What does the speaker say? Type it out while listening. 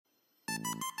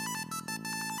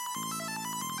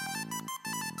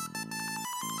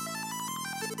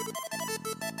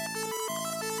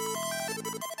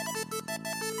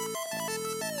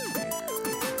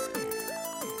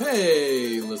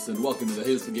Hey, listen, welcome to the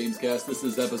Haste of Gamescast. This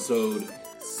is episode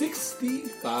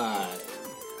 65.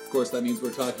 Of course, that means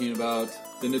we're talking about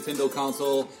the Nintendo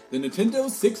console, the Nintendo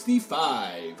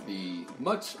 65, the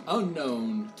much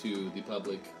unknown to the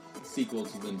public sequel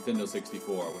to the Nintendo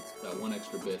 64 with that one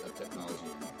extra bit of technology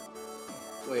in it.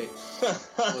 Wait,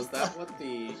 was that what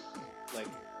the,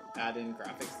 add-in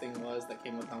graphics thing was that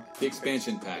came with Donkey Kong? The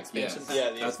expansion pack, yes.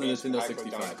 Yeah, that's the Nintendo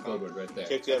 65 codeword right there.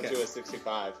 Kicked it up to a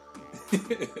 65.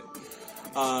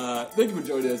 Thank you for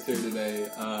joining us here today.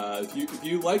 If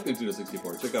you like Nintendo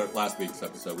 64, check out last week's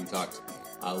episode. We talked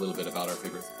a little bit about our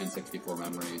favorite N64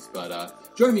 memories.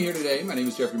 But joining me here today, my name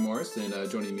is Jeffrey Morris, and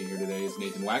joining me here today is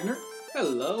Nathan Wagner.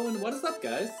 Hello, and what is up,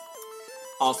 guys?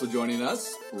 Also joining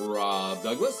us, Rob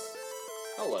Douglas.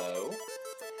 Hello.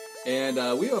 And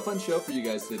we have a fun show for you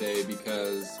guys today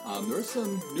because there are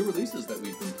some new releases that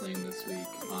we've been playing this week.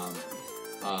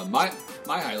 My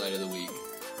highlight of the week,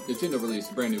 Nintendo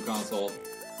released a brand new console.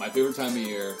 My favorite time of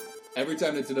year. Every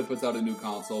time Nintendo puts out a new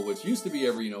console, which used to be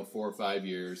every 4 or 5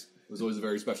 years, it was always a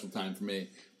very special time for me.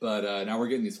 But now we're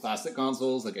getting these classic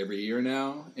consoles every year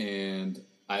now, and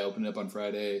I opened it up on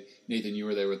Friday. Nathan, you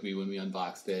were there with me when we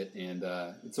unboxed it, and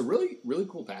it's a really, really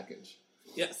cool package.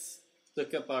 Yes.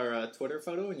 Look up our Twitter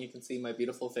photo, and you can see my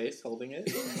beautiful face holding it.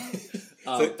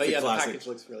 But the package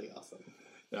looks really awesome.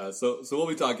 So we'll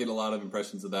be talking a lot of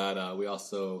impressions of that. We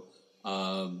also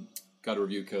got a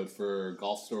review code for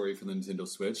Golf Story for the Nintendo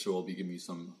Switch, so we'll be giving you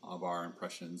some of our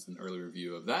impressions and early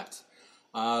review of that.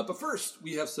 But first,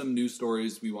 we have some news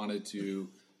stories we wanted to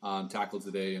tackle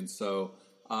today, and so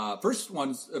first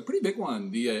one's a pretty big one.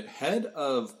 The head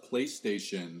of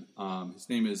PlayStation, his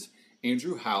name is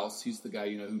Andrew House. He's the guy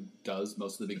who does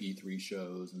most of the big E3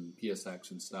 shows and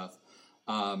PSX and stuff.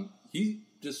 He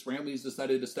just randomly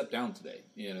decided to step down today,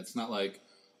 and it's not like,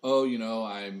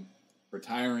 I'm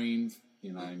retiring.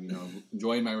 I'm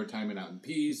enjoying my retirement out in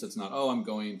peace. It's not, I'm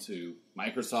going to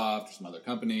Microsoft or some other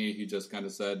company. He just kind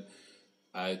of said,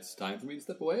 it's time for me to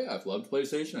step away. I've loved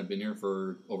PlayStation. I've been here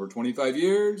for over 25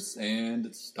 years, and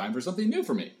it's time for something new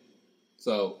for me.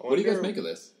 So, what do you guys make of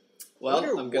this? Well,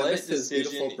 I'm going to miss his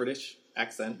beautiful British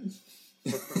accent.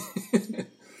 Go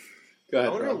ahead, I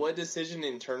wonder what decision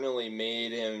internally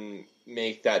made him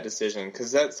make that decision,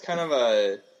 because that's kind of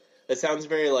it sounds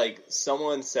very like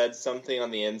someone said something on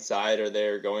the inside, or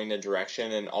they're going a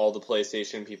direction, and all the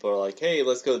PlayStation people are like, hey,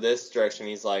 let's go this direction.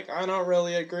 He's like, I don't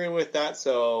really agree with that,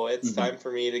 so it's time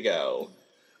for me to go.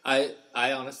 I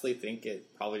honestly think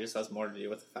it probably just has more to do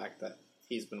with the fact that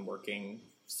he's been working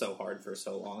so hard for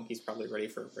so long. He's probably ready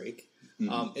for a break.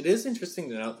 It is interesting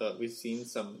to note that we've seen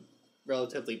some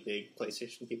relatively big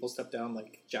PlayStation people step down,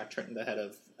 like Jack Tretton, the head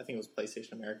of, I think it was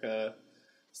PlayStation America,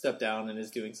 stepped down and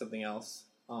is doing something else.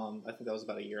 I think that was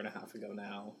about a year and a half ago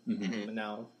now. And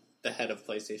now the head of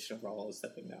PlayStation overall is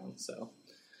stepping down. So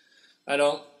I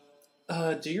don't...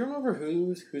 do you remember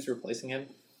who's replacing him?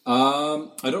 I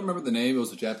don't remember the name. It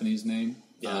was a Japanese name.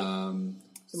 Yeah.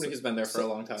 Somebody who's been there for a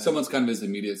long time. Someone's kind of his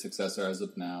immediate successor as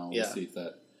of now. We'll Yeah. see if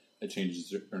that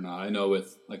changes or not. I know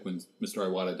with, when Mr.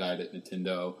 Iwata died at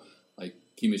Nintendo,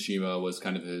 Kimishima was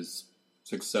kind of his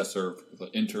successor for the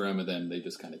interim, and then they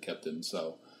just kind of kept him.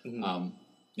 So,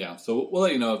 so we'll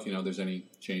let you know if, there's any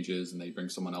changes and they bring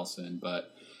someone else in.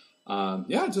 But,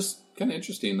 just kind of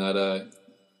interesting that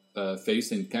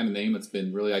face and kind of name that's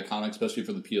been really iconic, especially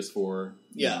for the PS4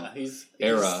 he's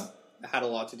era. Had a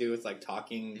lot to do with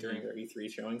talking during their E3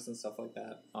 showings and stuff like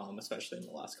that, especially in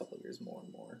the last couple of years more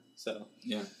and more. So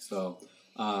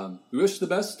we wish the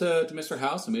best to Mr.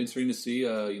 House. I'm interested to see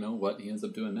what he ends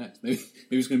up doing next. Maybe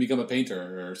he's going to become a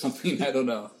painter or something. I don't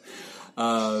know.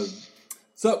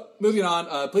 So moving on,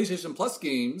 PlayStation Plus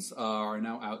games are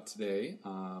now out today.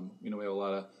 We have a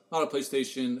lot of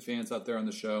PlayStation fans out there on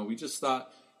the show. We just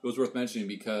thought it was worth mentioning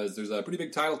because there's a pretty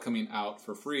big title coming out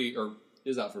for free, or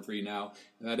is out for free now,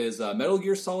 and that is Metal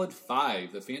Gear Solid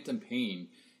 5. The Phantom Pain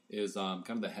is kind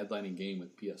of the headlining game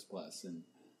with PS Plus, and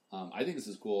I think this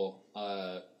is cool.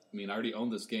 I already own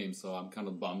this game, so I'm kind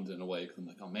of bummed in a way, because I'm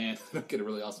like, oh man, I don't get a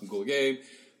really awesome, cool game.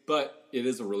 But it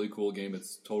is a really cool game.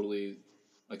 It's totally,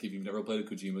 if you've never played a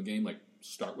Kojima game,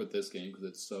 start with this game, because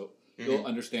it's so, you'll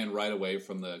understand right away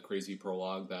from the crazy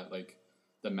prologue that,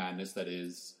 the madness that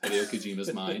is Hideo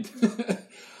Kojima's mind.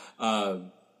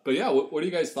 But yeah, what are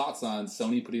you guys' thoughts on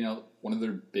Sony putting out one of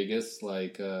their biggest,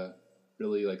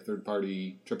 really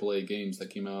third-party AAA games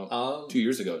that came out 2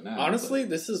 years ago now? Honestly,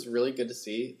 this is really good to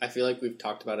see. I feel like we've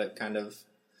talked about it kind of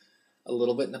a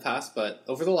little bit in the past, but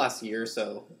over the last year or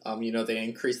so, they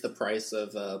increased the price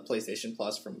of PlayStation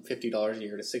Plus from $50 a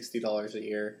year to $60 a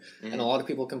year, and a lot of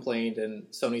people complained, and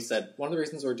Sony said, one of the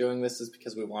reasons we're doing this is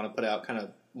because we want to put out kind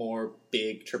of more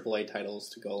big AAA titles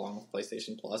to go along with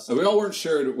PlayStation Plus. So we all weren't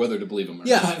sure whether to believe them or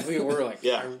not. not. We were like,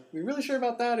 are we really sure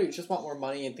about that, or you just want more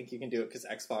money and think you can do it because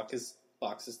Xbox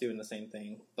is doing the same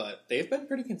thing? But they've been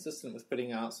pretty consistent with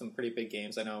putting out some pretty big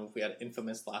games. I know we had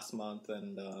Infamous last month,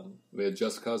 and we had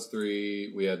Just Cause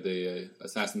 3, we had the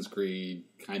Assassin's Creed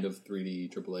kind of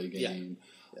 3D AAA game.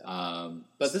 Yeah.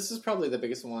 But this is probably the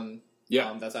biggest one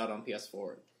that's out on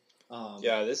PS4.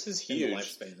 This is huge. In the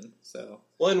lifespan. So,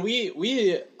 well, and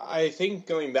we I think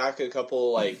going back a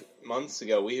couple months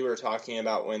ago, we were talking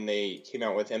about when they came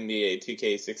out with NBA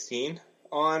 2K16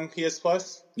 on PS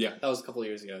Plus. Yeah, that was a couple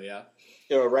years ago. Yeah,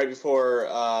 right before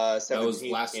 17 that was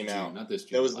last came June, out. Not this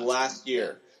June. That was last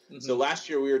year. Yeah. Mm-hmm. So last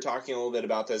year we were talking a little bit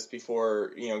about this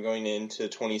before going into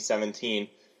 2017.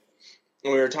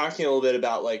 And we were talking a little bit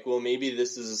about maybe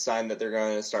this is a sign that they're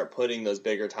going to start putting those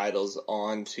bigger titles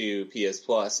onto PS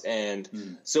Plus.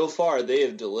 And so far they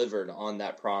have delivered on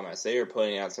that promise. They are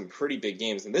putting out some pretty big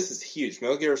games, and this is huge.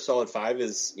 Metal Gear Solid 5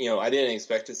 is, I didn't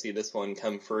expect to see this one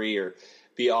come free or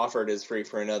be offered as free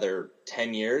for another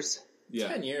 10 years. Yeah.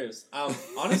 10 years.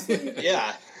 Honestly,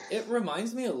 yeah. It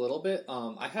reminds me a little bit.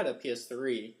 I had a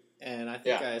PS3, and I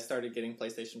think I started getting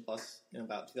PlayStation Plus in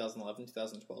about 2011,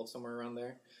 2012, somewhere around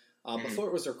there. Before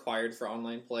it was required for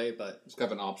online play, but it's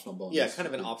kind of an optional bonus. Yeah, kind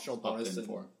of an optional bonus. And,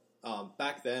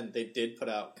 back then, they did put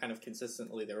out kind of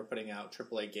consistently. They were putting out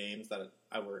AAA games that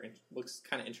I was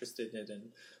kind of interested in, and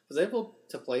was able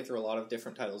to play through a lot of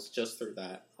different titles just through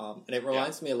that. And it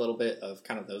reminds me a little bit of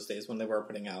kind of those days when they were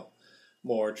putting out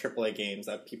more AAA games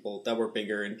that were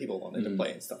bigger and people wanted to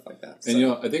play and stuff like that. And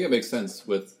I think it makes sense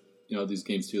with these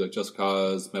games too, like Just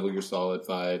Cause, Metal Gear Solid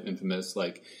 5, Infamous.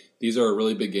 These are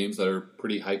really big games that are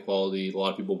pretty high quality. A lot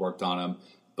of people worked on them,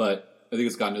 but I think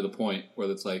it's gotten to the point where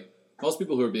it's most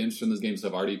people who are interested in these games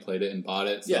have already played it and bought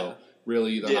it. So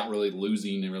really, they're not really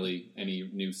losing any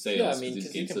new sales. Yeah, I mean,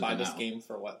 because you can buy this game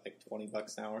for $20 now or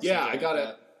something. Yeah, I got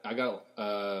it. I got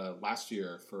it last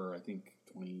year for I think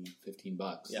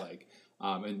 $15. Yeah.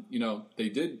 And they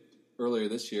did earlier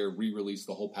this year re-release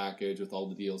the whole package with all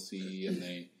the DLC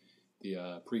and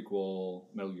the prequel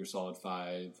Metal Gear Solid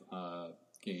 5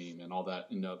 game and all that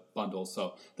in the bundle.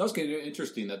 So that was kind of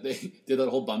interesting that they did that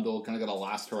whole bundle, kind of got a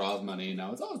last hurrah of money.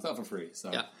 Now it's out for free.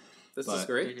 So yeah, this is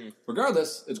great.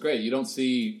 Regardless, it's great. You don't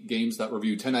see games that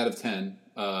review 10 out of 10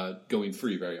 going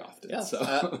free very often. Yeah, so.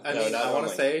 I want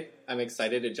to say I'm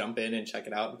excited to jump in and check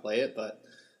it out and play it, but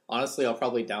honestly, I'll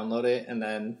probably download it and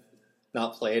then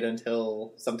not play it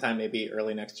until sometime maybe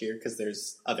early next year because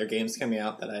there's other games coming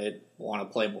out that I want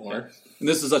to play more. Yeah. And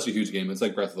this is such a huge game. It's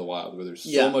like Breath of the Wild where there's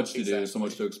so much to do, so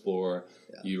much to explore.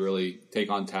 Yeah. You really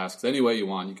take on tasks any way you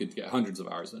want. You could get hundreds of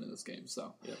hours into this game.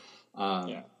 So,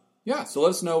 so let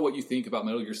us know what you think about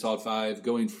Metal Gear Solid 5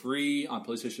 going free on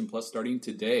PlayStation Plus starting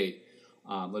today.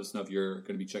 Let us know if you're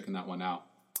going to be checking that one out.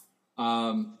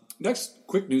 Next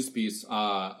quick news piece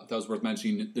that was worth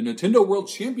mentioning. The Nintendo World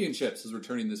Championships is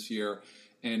returning this year,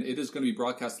 and it is going to be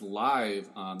broadcast live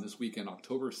this weekend,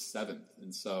 October 7th.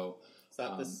 And so... Is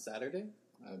that this Saturday?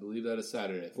 I believe that is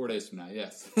Saturday, 4 days from now,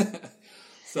 yes.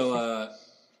 So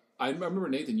I remember,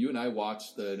 Nathan, you and I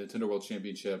watched the Nintendo World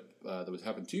Championship that was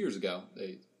happened 2 years ago.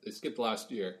 They skipped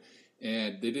last year.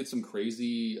 And they did some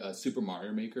crazy Super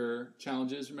Mario Maker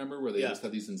challenges, remember? Where they just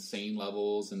had these insane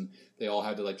levels, and they all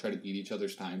had to try to beat each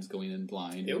other's times going in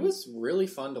blind. It was really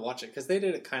fun to watch it, because they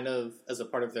did it kind of as a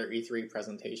part of their E3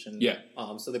 presentation. Yeah.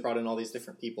 So they brought in all these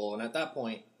different people, and at that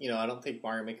point, I don't think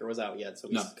Mario Maker was out yet, so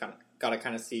we got to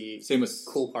kind of see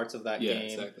cool parts of that game.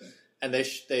 Yeah, exactly. And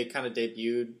they kind of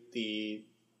debuted the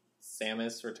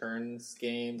Samus Returns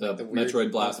game, the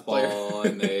Metroid Blast Ball,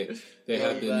 and they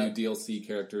had the new DLC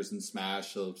characters in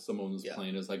Smash. So someone was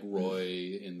playing as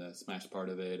Roy in the Smash part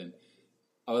of it, and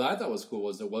what I thought was cool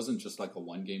was it wasn't just a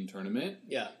one-game tournament.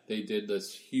 Yeah, they did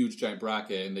this huge giant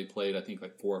bracket, and they played I think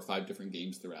 4 or 5 different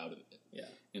games throughout it. Yeah,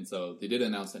 and so they did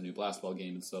announce that new Blast Ball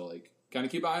game, and so kind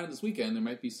of keep an eye on it this weekend. There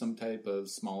might be some type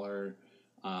of smaller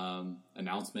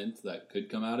announcement that could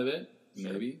come out of it,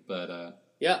 maybe. But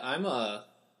I'm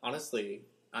honestly,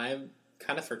 I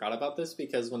kind of forgot about this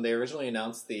because when they originally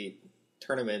announced the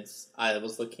tournaments, I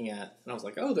was looking at, and I was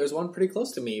like, oh, there's one pretty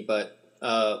close to me, but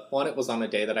one, it was on a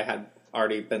day that I had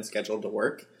already been scheduled to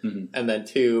work, and then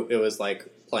 2, it was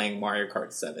playing Mario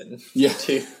Kart 7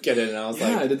 to get in, and I was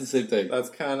I did the same thing. That's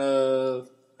kind of,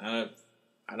 I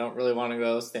don't really want to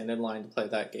go stand in line to play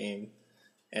that game,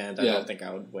 and I don't think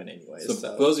I would win anyway. So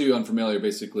for those of you unfamiliar,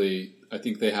 basically, I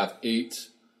think they have 8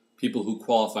 people who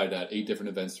qualified at 8 different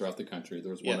events throughout the country.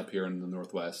 There was one up here in the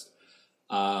Northwest.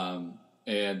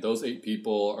 And those 8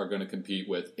 people are going to compete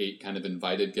with 8 kind of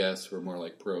invited guests who are more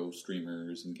like pro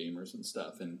streamers and gamers and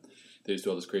stuff. And they just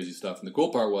do all this crazy stuff. And the cool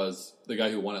part was the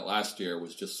guy who won it last year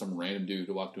was just some random dude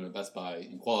who walked into a Best Buy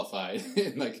and qualified.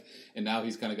 and now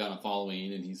he's kind of got a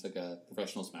following, and he's like a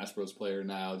professional Smash Bros. Player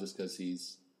now just because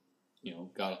he's,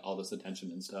 got all this attention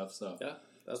and stuff. So yeah,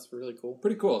 that's really cool.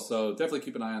 Pretty cool. So definitely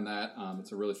keep an eye on that.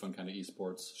 It's a really fun kind of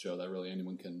esports show that really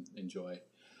anyone can enjoy.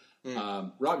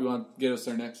 Rob, you want to get us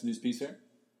our next news piece here?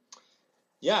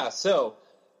 Yeah, so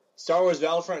Star Wars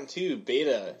Battlefront 2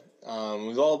 beta.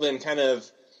 We've all been kind of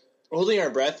holding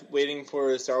our breath waiting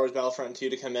for Star Wars Battlefront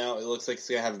 2 to come out. It looks like it's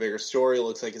going to have a bigger story. It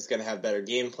looks like it's going to have better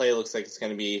gameplay. It looks like it's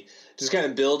going to be just kind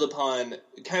of build upon,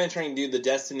 kind of trying to do the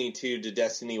Destiny 2 to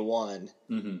Destiny 1.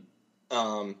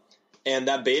 Mm-hmm. And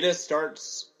that beta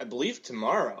starts, I believe,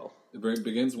 tomorrow. It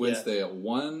begins Wednesday at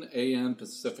 1 a.m.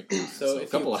 Pacific. So a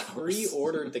if couple you hours.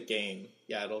 pre-ordered the game,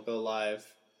 it'll go live.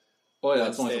 Oh yeah, Wednesday.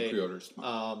 that's only for pre-orders.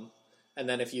 And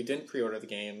then if you didn't pre-order the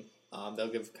game, they'll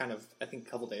give kind of, I think,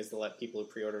 a couple days to let people who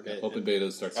pre-ordered it. Open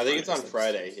beta starts. I think it's on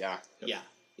Friday. Yeah. Yeah.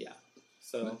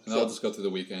 And they'll just go through the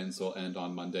weekend. So it'll end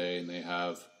on Monday, and they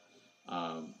have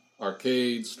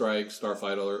Arcade, Strike,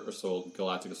 Starfighter, Assault,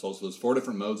 Galactic Assault. So there's 4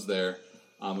 different modes there.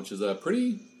 Which is a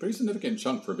pretty significant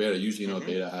chunk for beta. Usually, a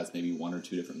beta has maybe 1 or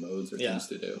 2 different modes or things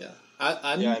to do. Yeah,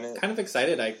 I'm kind of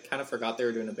excited. I kind of forgot they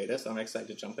were doing a beta, so I'm excited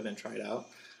to jump in and try it out.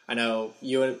 I know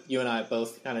you and I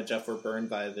both kind of, Jeff, were burned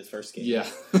by the first game. Yeah.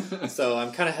 So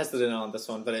I'm kind of hesitant on this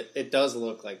one, but it does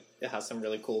look like it has some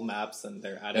really cool maps, and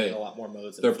they're adding a lot more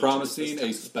modes. They're promising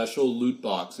a special loot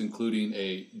box, including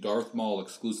a Darth Maul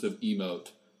exclusive emote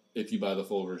if you buy the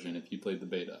full version, if you played the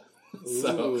beta.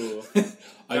 So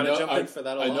I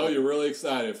know you're really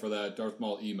excited for that Darth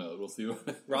Maul emote. We'll see.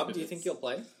 Rob, do you think you'll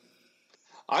play?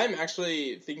 I'm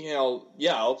actually thinking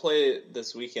I'll play it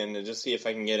this weekend and just see if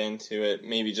I can get into it,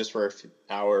 maybe just for an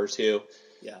hour or 2.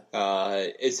 Yeah.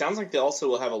 It sounds like they also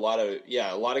will have a lot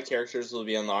of characters will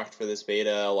be unlocked for this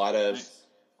beta. A lot of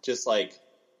just like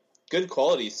good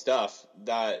quality stuff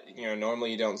that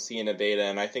normally you don't see in a beta,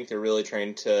 and I think they're really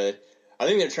trying to. I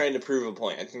think they're trying to prove a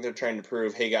point. I think they're trying to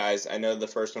prove, hey guys, I know the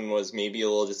first one was maybe a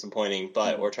little disappointing,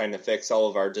 but we're trying to fix all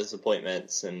of our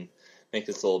disappointments and make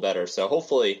this a little better. So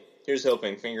hopefully, here's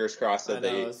hoping, fingers crossed that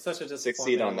they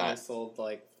succeed on that. Sold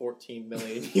like 14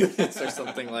 million units or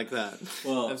something like that.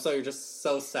 Well, I'm sorry, you're just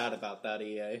so sad about that,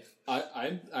 EA.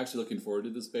 I'm actually looking forward to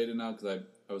this beta now because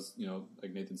I was,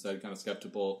 like Nathan said, kind of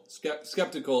skeptical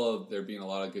of there being a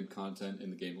lot of good content in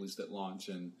the game, at least at launch,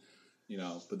 and.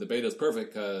 But the beta is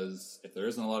perfect because if there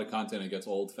isn't a lot of content, it gets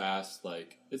old fast.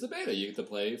 Like, it's a beta. You get to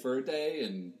play for a day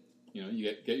and,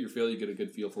 you get your feel. You get a good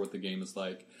feel for what the game is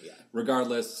like. Yeah.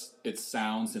 Regardless, it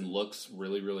sounds and looks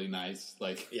really, really nice.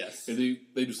 Like, yes. They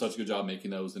do such a good job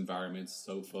making those environments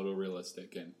so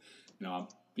photorealistic. And, I'm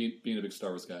being a big Star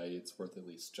Wars guy, it's worth at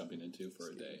least jumping into for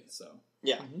a day. So,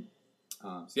 yeah.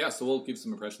 Mm-hmm. So we'll give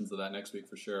some impressions of that next week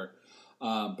for sure.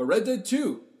 But Red Dead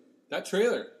 2, that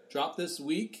trailer dropped this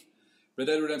week. Red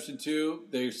Dead Redemption 2,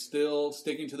 they're still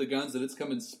sticking to the guns that it's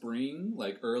coming spring,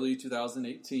 like early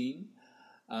 2018.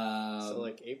 So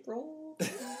like April?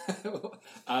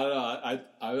 I don't know.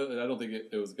 I don't think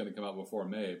it was going to come out before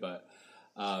May, but...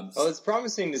 it's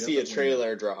promising to see a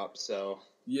trailer drop, so...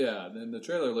 Yeah, and the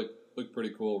trailer looked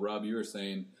pretty cool. Rob, you were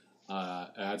saying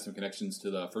it had some connections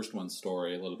to the first one's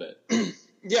story a little bit.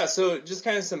 Yeah, so just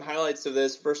kind of some highlights of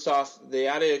this. First off, they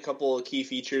added a couple of key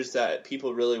features that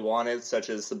people really wanted,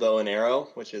 such as the bow and arrow,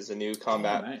 which is a new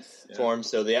combat form.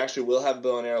 So they actually will have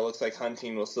bow and arrow. Looks like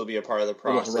hunting will still be a part of the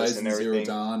process Horizon and everything.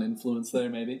 Zero Dawn influence there,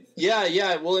 maybe?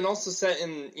 Yeah. Well, and also set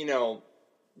in,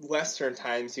 Western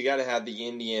times, you got to have the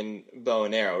Indian bow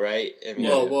and arrow, right? I mean,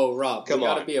 whoa, Rob. You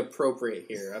got to be appropriate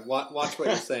here. Watch what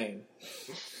you're saying.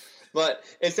 But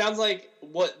it sounds like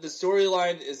what the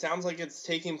storyline, it sounds like it's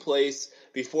taking place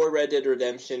before Red Dead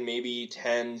Redemption, maybe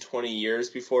 10, 20 years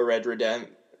before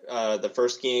the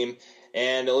first game.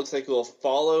 And it looks like we'll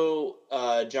follow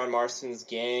John Marston's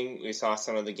gang. We saw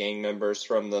some of the gang members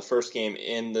from the first game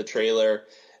in the trailer.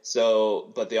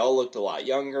 But they all looked a lot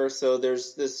younger. So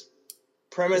there's this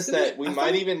premise that we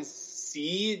might even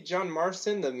see John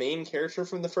Marston, the main character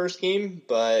from the first game,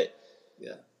 but...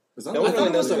 Yeah. I thought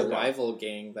it was a rival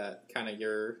gang that kind of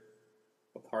you're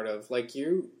a part of. Like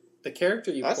the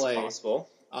character you play. That's possible.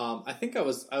 I think I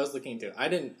was looking into it. I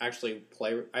didn't actually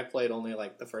play. I played only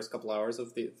like the first couple hours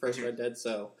of the first Red Dead,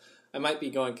 so I might be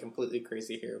going completely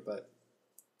crazy here. But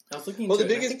I was looking into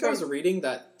it. I think I was reading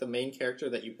that the main character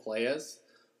that you play as,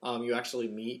 you actually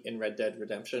meet in Red Dead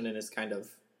Redemption, and he's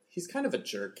kind of a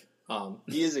jerk.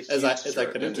 He is a huge as I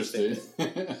could Interesting.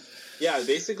 understand. Yeah,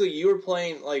 basically you were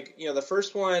playing, like, the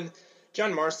first one,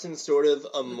 John Marston's sort of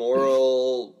a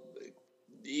moral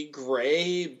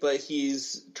gray, but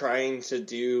he's trying to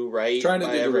do right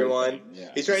by everyone. Right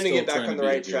yeah. He's trying to get back on the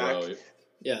right track.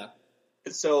 Yeah.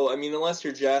 So, I mean, unless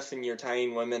you're Jeff and you're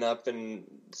tying women up and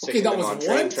sticking them on train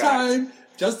one tracks. time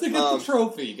just to get the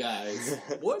trophy, guys.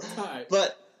 One time.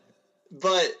 But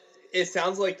it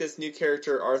sounds like this new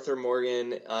character, Arthur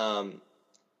Morgan,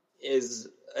 is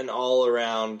an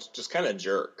all-around just kind of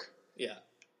jerk. Yeah.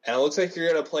 And it looks like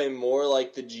you're going to play more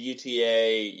like the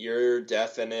GTA. You're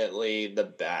definitely the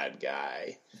bad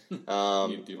guy.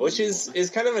 Which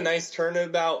is kind of a nice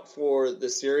turnabout for the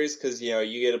series because,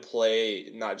 you get to play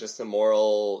not just the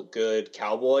moral good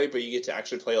cowboy, but you get to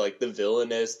actually play like the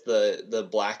villainous, the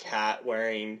black hat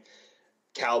wearing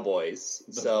cowboys.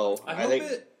 So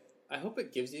I hope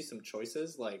it gives you some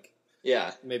choices, like...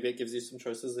 Yeah. Maybe it gives you some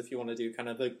choices if you want to do kind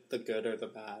of the good or the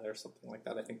bad or something like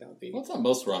that. I think that would be... Well, it's on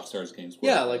most Rockstar's games.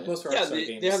 Yeah, like most Rockstar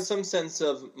games. They have some sense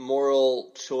of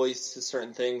moral choice to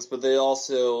certain things, but they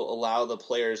also allow the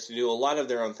players to do a lot of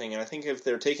their own thing. And I think if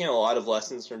they're taking a lot of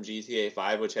lessons from GTA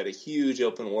 5, which had a huge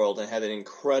open world and had an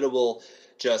incredible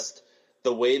just...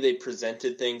 the way they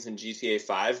presented things in GTA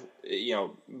 5,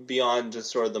 beyond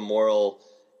just sort of the moral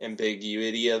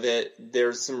ambiguity of it,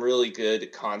 there's some really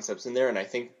good concepts in there, and I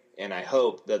think... and I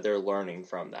hope that they're learning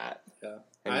from that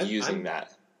and using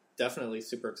that. Definitely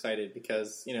super excited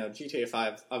because, GTA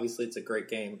 5, obviously it's a great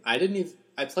game. I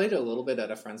played it a little bit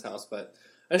at a friend's house, but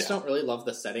I just don't really love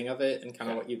the setting of it and kind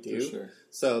of what you do. Sure.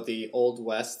 So the Old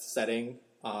West setting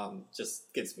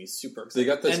just gets me super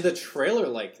excited. And the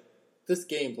trailer, this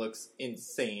game looks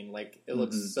insane. Like, it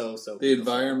looks so the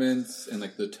beautiful. Environments and,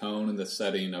 the tone and the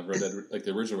setting of Red Dead,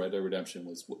 the original Red Dead Redemption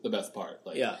was the best part.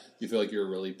 You feel like you're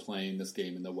really playing this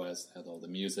game in the West, had all the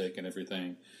music and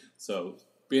everything. So,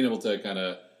 being able to kind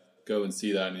of go and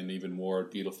see that in an even more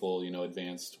beautiful,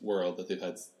 advanced world that they've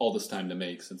had all this time to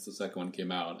make since the second one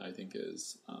came out, I think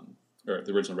is, or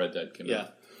the original Red Dead came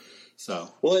out. So,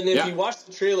 well, and if you watch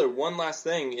the trailer, one last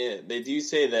thing, they do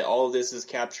say that all of this is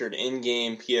captured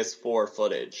in-game PS4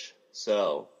 footage.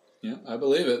 So, yeah, I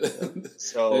believe it.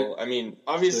 So, I mean,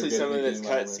 obviously some of it's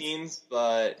cutscenes,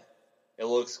 but it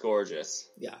looks gorgeous.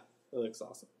 Yeah, it looks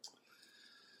awesome.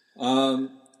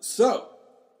 So,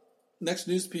 next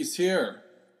news piece here.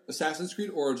 Assassin's Creed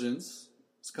Origins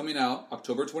is coming out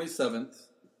October 27th,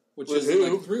 which is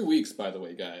in 3 weeks, by the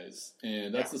way, guys.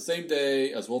 And that's the same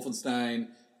day as Wolfenstein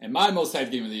and my most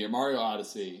hyped game of the year, Mario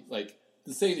Odyssey.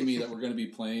 To say to me that we're going to be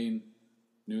playing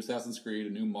new Assassin's Creed, a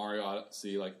new Mario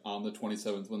Odyssey, on the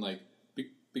 27th, when,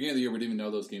 beginning of the year, we didn't even know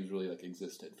those games really,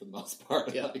 existed for the most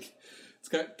part. Yeah. It's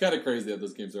kind of crazy that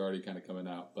those games are already kind of coming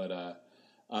out. But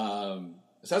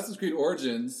Assassin's Creed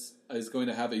Origins is going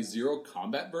to have a zero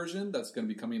combat version that's going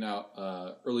to be coming out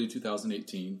early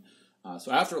 2018.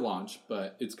 So after launch,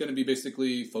 but it's going to be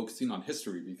basically focusing on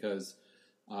history because,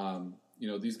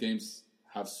 these games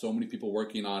have so many people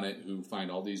working on it who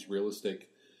find all these realistic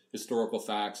historical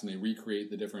facts and they recreate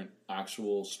the different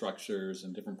actual structures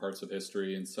and different parts of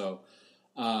history. And so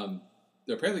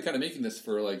they're apparently kind of making this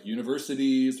for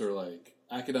universities or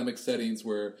academic settings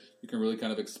where you can really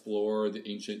kind of explore the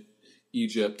ancient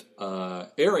Egypt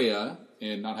area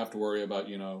and not have to worry about,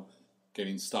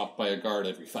 getting stopped by a guard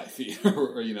every 5 feet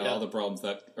or all the problems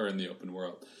that are in the open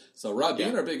world. So Rob,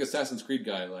 being our big Assassin's Creed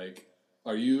guy,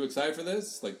 are you excited for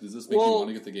this? Does this make you want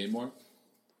to get the game more?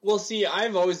 Well, see,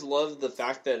 I've always loved the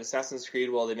fact that Assassin's Creed,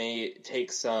 while they may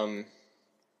take some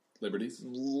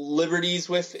liberties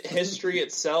with history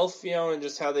itself, and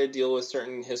just how they deal with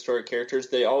certain historic characters,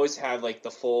 they always have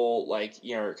the full,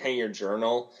 kind of your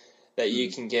journal that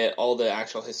you can get all the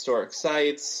actual historic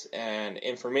sites and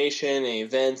information and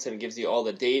events, and it gives you all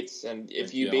the dates. And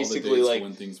if you basically all the dates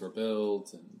when things were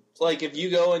built and. If you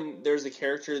go and there's a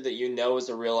character that is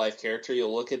a real-life character,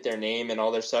 you'll look at their name and all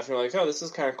their stuff, and you're like, oh, this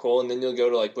is kind of cool. And then you'll go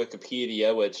to,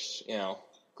 Wikipedia, which,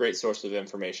 great source of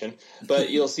information. But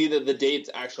you'll see that the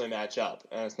dates actually match up.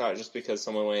 And it's not just because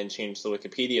someone went and changed the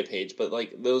Wikipedia page, but,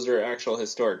 those are actual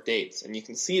historic dates. And you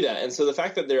can see that. And so the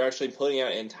fact that they're actually putting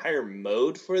out an entire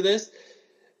mode for this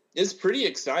is pretty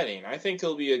exciting. I think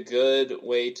it'll be a good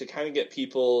way to kind of get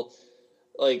people...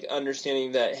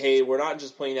 understanding that, hey, we're not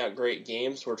just playing out great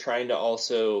games, we're trying to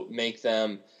also make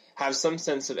them have some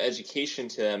sense of education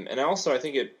to them. And also, I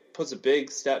think it puts a big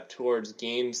step towards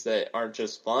games that aren't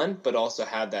just fun, but also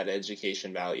have that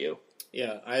education value.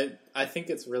 Yeah, I think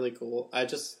it's really cool. I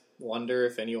just wonder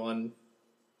if anyone,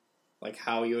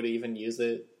 how you would even use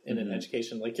it in an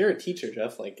education. You're a teacher,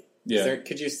 Jeff.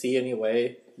 Could you see any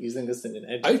way using this in an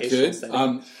educational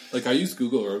setting? Like I use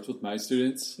Google Earth with my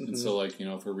students, and so like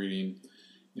if we're reading,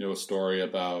 a story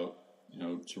about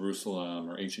Jerusalem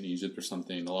or ancient Egypt or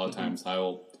something, a lot of times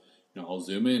I'll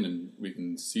zoom in and we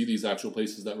can see these actual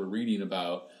places that we're reading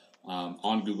about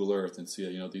on Google Earth and see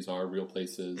that these are real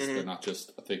places. They're not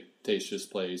just a fictitious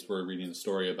place we're reading a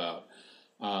story about.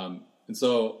 And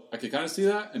so I could kind of see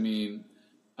that. I mean,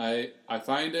 I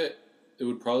find it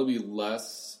would probably be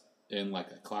less in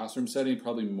like a classroom setting,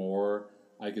 probably more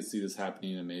I could see this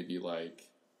happening in maybe like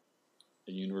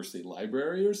a university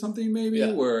library or something maybe,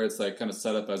 where it's like kind of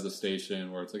set up as a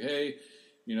station where it's like, hey,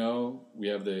 we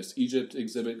have this Egypt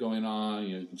exhibit going on,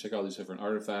 you can check out these different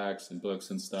artifacts and books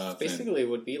and stuff. Basically, it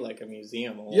would be like a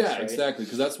museum almost, yeah, right? Exactly,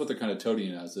 because that's what they're kind of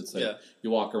toting as. It's like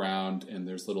you walk around and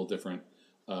there's little different,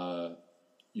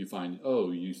 you find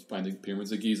the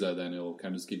pyramids of Giza, then it'll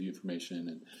kind of just give you information.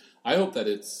 And I hope that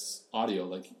it's audio,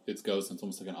 like it's Ghost, it's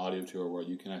almost like an audio tour where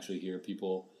you can actually hear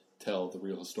people tell the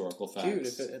real historical facts. Dude,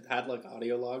 if it had like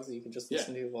audio logs that you can just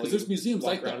listen to while you there's museums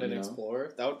walk like around that, and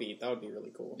explore, that would be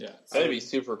really cool. Yeah, that'd be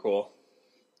super cool.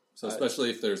 So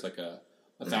especially if there's like a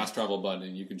fast travel button,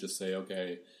 and you can just say,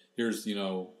 okay, here's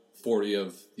 40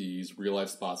 of these real life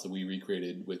spots that we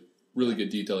recreated with really good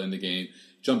detail in the game.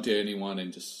 Jump to anyone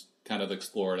and just kind of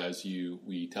explore it as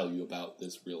we tell you about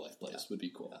this real life place would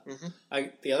be cool. Yeah.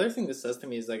 The other thing this says to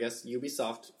me is I guess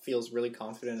Ubisoft feels really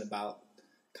confident about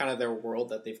kind of their world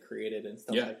that they've created and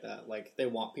stuff like that. Like they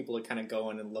want people to kind of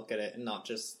go in and look at it and not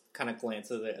just kind of glance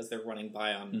at it as they're running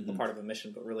by on a part of a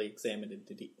mission, but really examine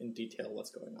in detail what's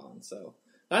going on. So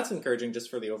that's encouraging just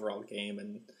for the overall game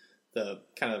and the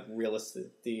kind of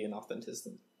realisticity and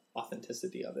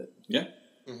authenticity of it. Yeah.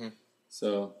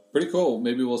 So pretty cool.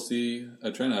 Maybe we'll see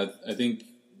a trend. I think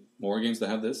more games that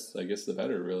have this, I guess the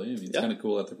better, really. I mean, it's kind of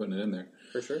cool that they're putting it in there.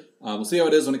 For sure. We'll see how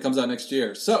it is when it comes out next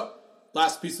year. So,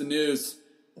 last piece of news.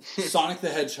 Sonic the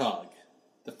Hedgehog,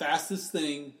 the fastest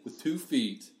thing with 2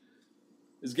 feet,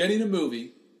 is getting a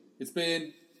movie. It's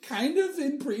been kind of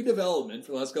in pre-development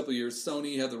for the last couple of years.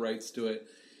 Sony had the rights to it.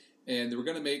 And they were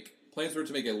going to plans were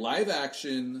to make a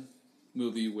live-action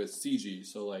movie with CG.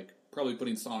 So, like, probably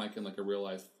putting Sonic in, like, a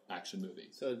real-life action movie.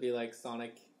 So it'd be like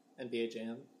Sonic NBA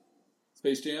Jam?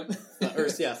 Space Jam?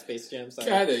 Space Jam, sorry.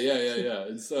 Kind of, yeah.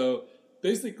 And so,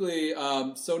 basically,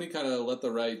 Sony kind of let the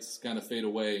rights kind of fade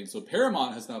away. And so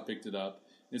Paramount has now picked it up.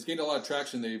 And it's gained a lot of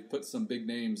traction. They've put some big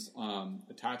names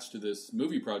attached to this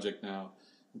movie project now,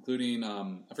 including,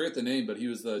 I forget the name, but he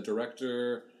was the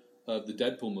director of the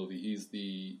Deadpool movie. He's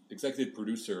the executive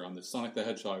producer on the Sonic the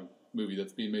Hedgehog movie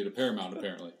that's being made at Paramount,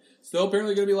 apparently. Still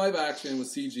apparently going to be live action with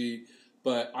CG,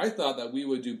 but I thought that we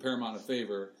would do Paramount a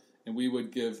favor and we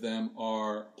would give them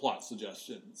our plot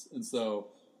suggestions. And so,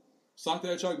 Sonic the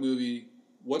Hedgehog movie,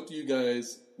 what do you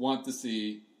guys want to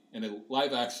see in a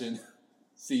live action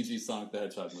CG Sonic the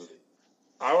Hedgehog movie?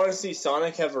 I want to see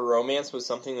Sonic have a romance with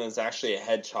something that's actually a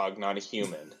hedgehog, not a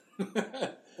human.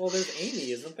 Well, there's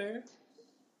Amy, isn't there?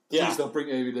 Yeah. Please don't bring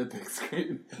Amy to the big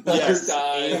screen. Yes,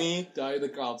 Amy. Die in the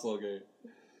console game.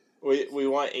 We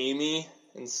want Amy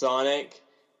and Sonic.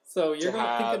 So you're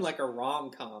thinking like a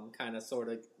rom-com kind of sort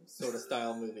of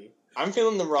style movie. I'm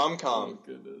feeling the rom-com. Oh,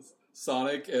 goodness.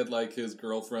 Sonic and like his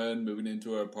girlfriend moving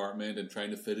into an apartment and trying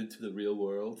to fit into the real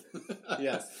world.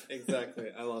 Yes, exactly.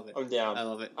 I love it. I'm down. I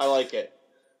love it. I like it.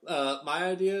 My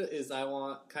idea is I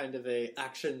want kind of a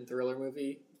action thriller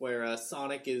movie where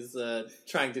Sonic is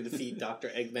trying to defeat Dr.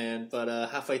 Eggman, but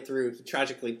halfway through he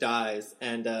tragically dies,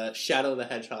 and Shadow the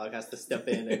Hedgehog has to step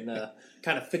in and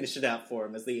kind of finish it out for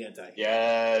him as the anti-hero.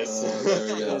 Yes.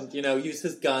 There we go. And, use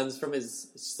his guns from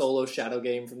his solo Shadow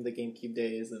game from the GameCube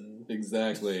days. And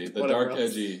exactly. The dark,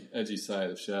 edgy side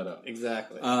of Shadow.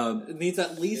 Exactly. It needs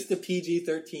at least a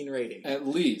PG-13 rating. At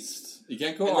least. You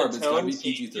can't go R, but it's got to be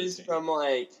PG-13. From,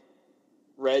 like,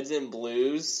 reds and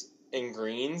blues and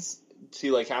greens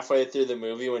to, like, halfway through the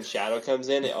movie when Shadow comes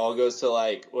in, it all goes to,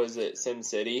 like, was it Sin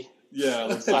City? Yeah,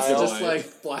 it's just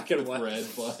like black and white.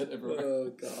 Red blood everywhere.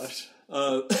 Oh, gosh.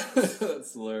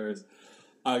 That's hilarious.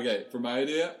 Okay, for my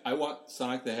idea, I want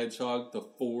Sonic the Hedgehog, the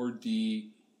 4D,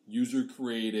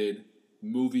 user-created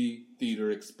movie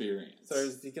theater experience. So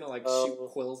is he going to, like, shoot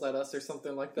quills at us or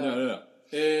something like that? No.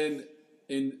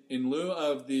 In lieu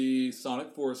of the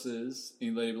Sonic Forces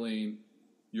enabling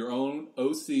your own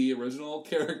OC original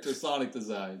character Sonic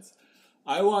designs,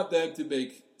 I want them to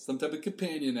make some type of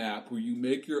companion app where you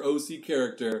make your OC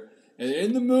character, and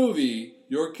in the movie,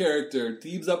 your character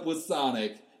teams up with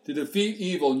Sonic to defeat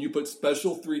evil, and you put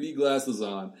special 3D glasses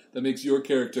on that makes your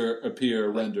character appear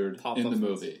rendered in the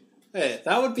movie. Hey,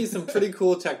 that would be some pretty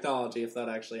cool technology if that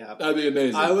actually happened. That'd be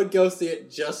amazing. I would go see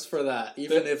it just for that,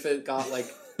 even if it got like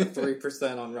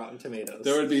 3% on Rotten Tomatoes.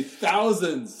 There would be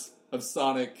thousands of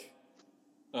Sonic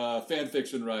fan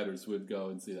fiction writers who would go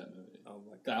and see that movie. Oh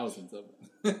my gosh. Thousands of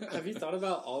them. Have you thought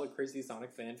about all the crazy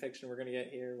Sonic fan fiction we're going to get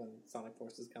here when Sonic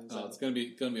Forces comes out? It's gonna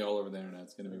be all over the internet.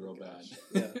 It's gonna be real bad.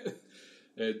 Yeah.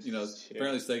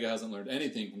 Apparently Sega hasn't learned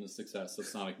anything from the success of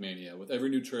Sonic Mania. With every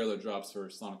new trailer drops for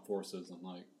Sonic Forces, I'm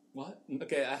like, what?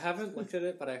 Okay, I haven't looked at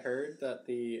it, but I heard that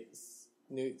the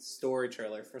new story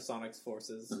trailer for Sonic's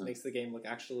Forces makes the game look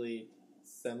actually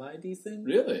semi-decent.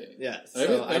 Really? Yeah.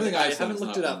 I haven't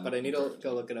looked it up, but I need to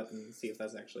go look it up and see if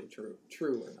that's actually true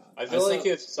or not. I feel like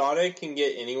if Sonic can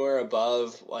get anywhere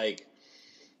above like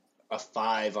a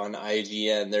 5 on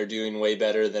IGN, they're doing way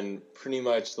better than pretty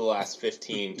much the last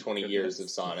 15, 20 years of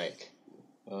Sonic.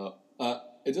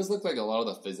 It just looked like a lot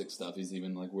of the physics stuff is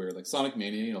even like weird. Like Sonic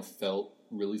Mania, felt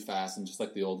really fast and just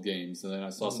like the old games. And then I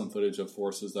saw some footage of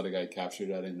Forces that a guy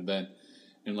captured at an event,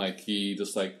 and like he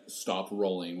just like stopped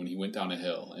rolling when he went down a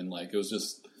hill, and like it was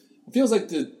just, it feels like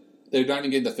they're trying to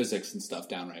get the physics and stuff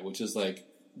down right, which is like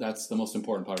that's the most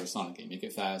important part of a Sonic game. Make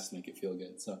it fast, make it feel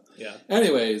good. So yeah.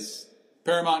 Anyways,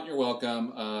 Paramount, you're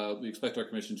welcome. We expect our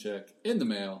commission check in the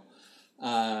mail.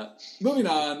 Moving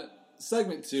on,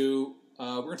 segment 2.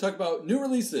 We're going to talk about new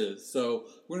releases. So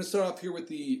we're going to start off here with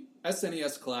the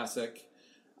SNES Classic.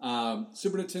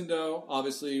 Super Nintendo,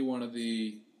 obviously one of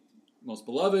the most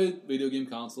beloved video game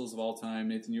consoles of all time.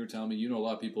 Nathan, you were telling me you know a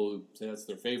lot of people who say that's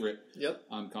their favorite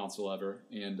console ever.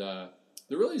 And there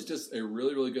really is just a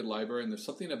really, really good library. And there's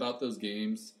something about those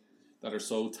games that are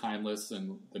so timeless.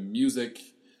 And the music,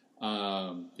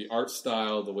 the art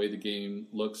style, the way the game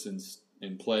looks and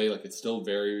play, like it's still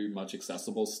very much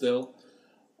accessible still.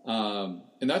 And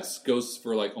that goes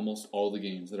for like almost all the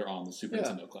games that are on the Super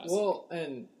Nintendo Classic. Well,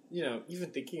 and even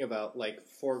thinking about like,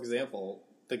 for example,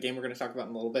 the game we're going to talk about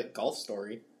in a little bit, Golf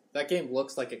Story. That game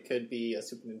looks like it could be a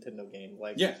Super Nintendo game.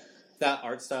 Like that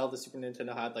art style the Super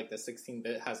Nintendo had, like the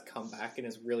 16-bit, has come back and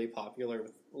is really popular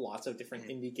with lots of different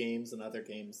indie games and other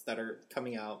games that are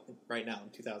coming out right now in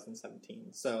 2017.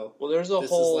 So there's a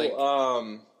whole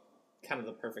kind of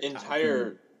the perfect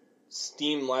entire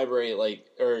Steam library,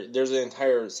 or there's an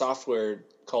entire software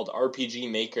called RPG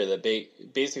Maker that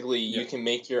basically you can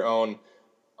make your own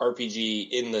RPG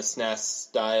in the SNES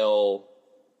style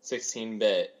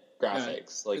 16-bit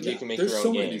graphics. You can make your own game. There's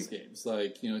so many of these games.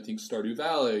 Like, you think Stardew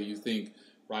Valley, you think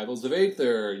Rivals of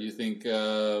Aether, you think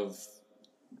of,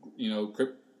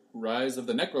 Rise of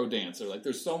the Necro Dancer. Like,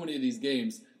 there's so many of these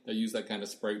games that use that kind of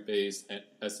sprite-based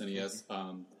SNES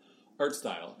art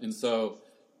style. And so,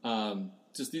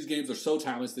 just these games are so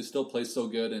timeless. They still play so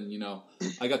good. And,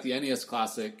 I got the NES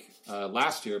Classic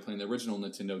last year playing the original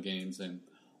Nintendo games. And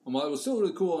while it was still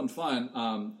really cool and fun,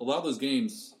 a lot of those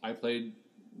games I played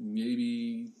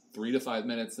maybe 3 to 5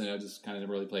 minutes, and I just kind of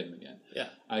never really played them again. Yeah.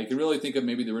 I can really think of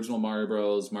maybe the original Mario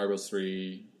Bros., Mario Bros.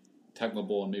 3, Tecmo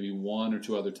Bowl, and maybe 1 or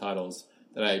 2 other titles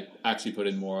that I actually put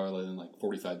in more than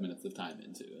 45 minutes of time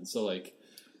into. And so, a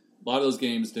lot of those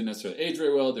games didn't necessarily age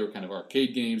very well. They were kind of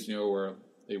arcade games, where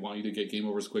they want you to get game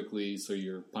overs quickly, so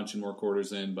you're punching more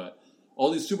quarters in. But all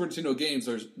these Super Nintendo games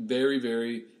are very,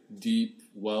 very deep,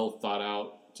 well thought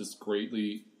out, just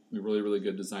really, really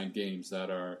good designed games that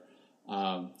are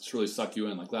just really suck you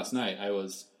in. Like last night, I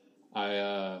was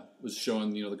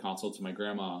showing the console to my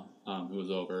grandma who was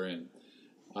over, and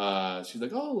she's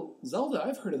like, "Oh, Zelda,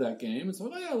 I've heard of that game." And so,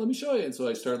 "Oh yeah, let me show you." And so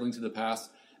I started Link to the Past,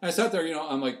 and I sat there.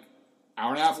 I'm like,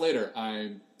 hour and a half later,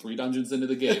 I'm 3 dungeons into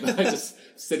the game. I just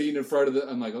sitting in front of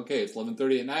I'm like, okay, it's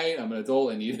 11:30 at night. I'm an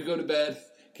adult. I need to go to bed.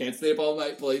 Can't stay up all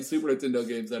night playing Super Nintendo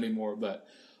games anymore. But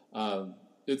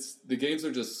the games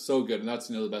are just so good, and that's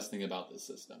the best thing about this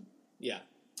system. Yeah,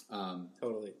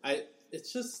 totally. I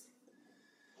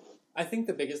think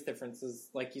the biggest difference is,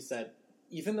 like you said,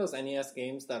 even those NES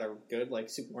games that are good, like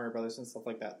Super Mario Brothers and stuff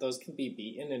like that, those can be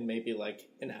beaten in maybe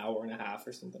an hour and a half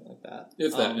or something like that.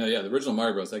 If that, the original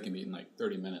Mario Bros. I can beat in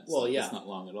 30 minutes. Well, yeah, it's not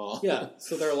long at all. Yeah,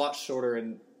 so they're a lot shorter,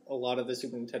 and a lot of the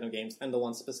Super Nintendo games, and the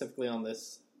ones specifically on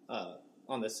this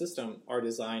system, are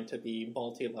designed to be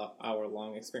multi-hour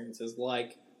long experiences,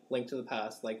 like Link to the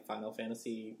Past, like Final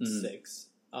Fantasy VI.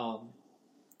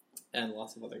 And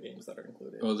lots of other games that are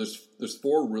included. Oh, there's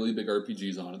 4 really big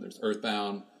RPGs on it. There's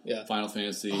Earthbound, Final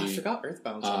Fantasy. Oh, I forgot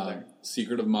Earthbound's on there.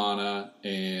 Secret of Mana,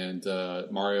 and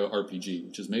Mario RPG,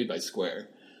 which is made by Square.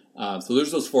 So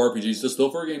there's those 4 RPGs. Just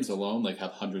those 4 games alone,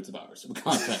 have hundreds of hours of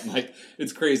content.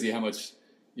 It's crazy how much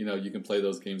you can play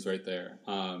those games right there.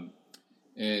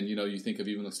 And you think of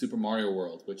even Super Mario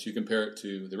World, which you compare it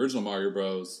to the original Mario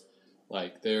Bros.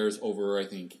 Like, there's over, I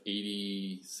think,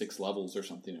 86 levels or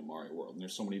something in Mario World. And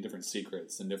there's so many different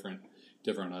secrets and different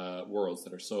worlds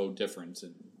that are so different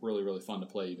and really, really fun to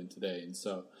play even today. And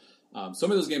so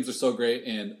some of those games are so great.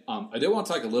 And I did want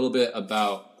to talk a little bit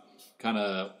about kind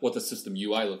of what the system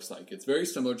UI looks like. It's very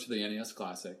similar to the NES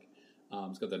Classic.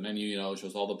 It's got that menu, it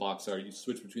shows all the box art. You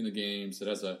switch between the games. It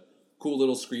has a cool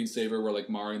little screensaver where, like,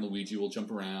 Mario and Luigi will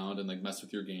jump around and, like, mess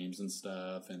with your games and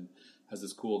stuff, and has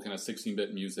this cool kind of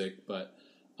 16-bit music. But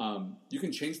you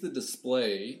can change the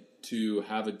display to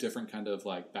have a different kind of,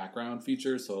 like, background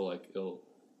feature. So, like, you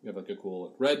have, like, a cool,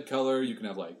 like, red color. You can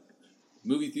have, like,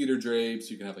 movie theater drapes.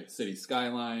 You can have, like, a city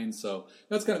skyline. So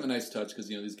that's kind of a nice touch because,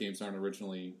 these games aren't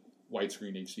originally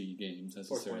widescreen HD games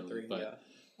necessarily. 4.3, but yeah.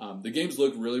 The games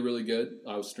look really, really good.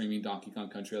 I was streaming Donkey Kong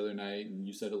Country the other night, and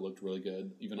you said it looked really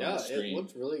good, even on the stream. Yeah, it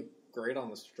looked really great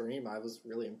on the stream. I was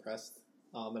really impressed.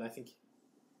 And I think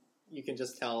you can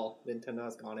just tell Nintendo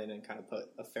has gone in and kind of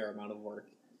put a fair amount of work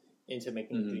into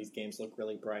making these games look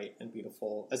really bright and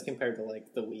beautiful as compared to,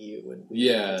 like, the Wii U and Wii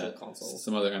U Virtual Console.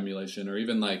 Some other emulation, or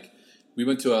even, like, we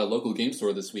went to a local game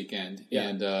store this weekend,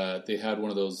 and they had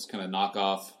one of those kind of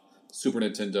knockoff Super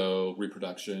Nintendo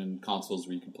reproduction consoles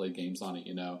where you can play games on it,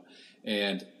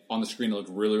 and on the screen it looked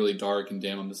really, really dark and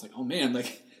dim. I'm just like, oh man,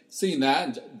 like, seeing that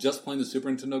and just playing the Super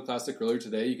Nintendo Classic earlier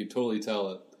today, you could totally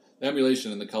tell it. The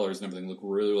emulation and the colors and everything look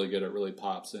really, really good. It really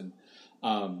pops. And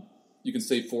you can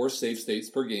save 4 save states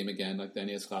per game again, like the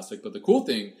NES Classic. But the cool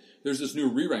thing, there's this new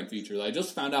rewind feature that I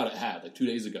just found out it had, like, 2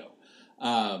 days ago.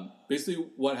 Basically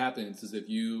what happens is if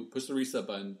you push the reset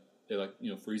button, it, like,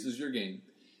 freezes your game.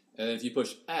 And if you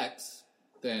push X,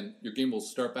 then your game will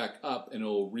start back up and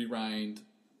it'll rewind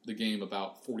the game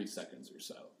about 40 seconds or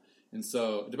so. And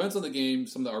so it depends on the game.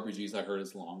 Some of the RPGs I heard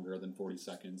is longer than 40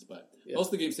 seconds, but most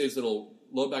of the game saves it'll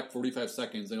load back 45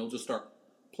 seconds and it'll just start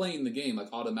playing the game, like,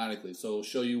 automatically. So it'll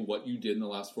show you what you did in the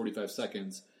last 45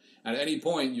 seconds. At any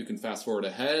point, you can fast forward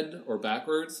ahead or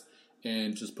backwards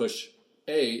and just push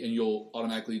A and you'll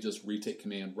automatically just retake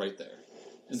command right there.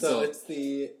 And so it's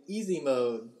the easy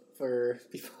mode for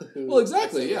people who... Well,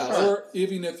 exactly, yeah. Or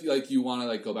even if, like, you want to,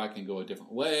 like, go back and go a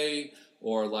different way,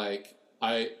 or, like,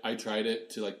 I tried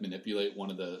it to, like, manipulate one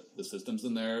of the systems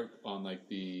in there on, like,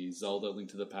 the Zelda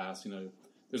Link to the Past.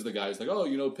 There's the guy who's like,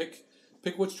 oh,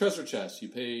 pick which treasure chest. You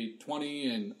pay 20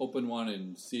 and open one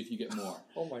and see if you get more.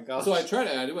 Oh my gosh. So I tried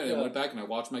it. I went back and I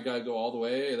watched my guy go all the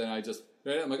way, and then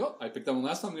I'm like, oh, I picked that one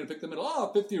last time. I'm going to pick the middle.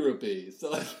 Oh, 50 rupees.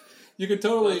 So, like, you could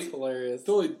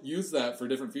totally use that for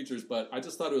different features, but I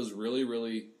just thought it was really,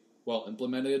 really well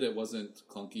implemented. It wasn't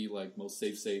clunky like most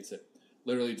save states. It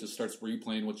literally just starts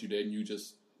replaying what you did, and you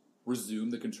just resume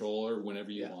the controller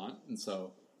whenever you want. And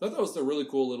so I thought that was a really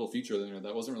cool little feature there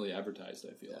that wasn't really advertised,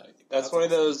 I feel like. That's one of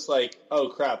those, like, oh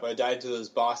crap, I died to this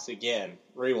boss again.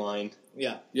 Rewind.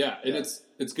 Yeah, and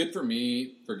it's good for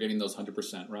me for getting those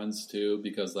 100% runs, too,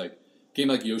 because, like, a game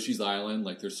like Yoshi's Island,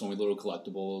 like, there's so many little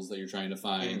collectibles that you're trying to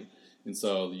find. And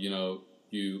so,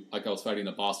 like, I was fighting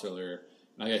a boss earlier,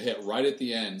 and I got hit right at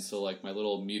the end, so, like, my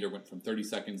little meter went from 30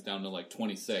 seconds down to, like,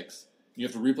 26. You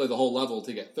have to replay the whole level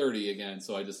to get 30 again,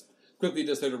 so I just quickly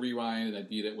just had to rewind, and I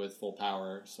beat it with full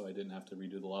power, so I didn't have to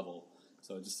redo the level.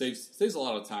 So it just saves a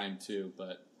lot of time, too,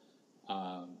 but,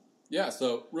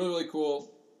 so really, really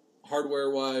cool.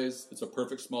 Hardware-wise, it's a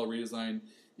perfect small redesign,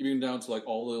 even down to, like,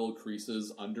 all the little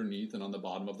creases underneath and on the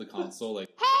bottom of the console. Like,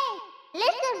 hey,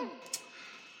 listen!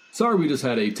 Sorry, we just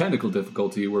had a technical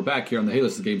difficulty. We're back here on the Hey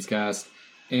Listen Gamescast,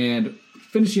 and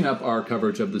finishing up our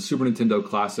coverage of the Super Nintendo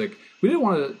Classic, we did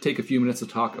want to take a few minutes to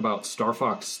talk about Star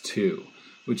Fox 2,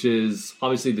 which is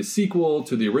obviously the sequel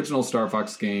to the original Star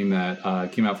Fox game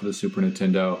that came out for the Super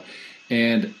Nintendo,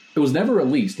 and it was never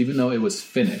released, even though it was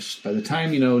finished. By the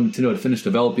time, Nintendo had finished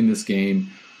developing this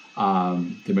game,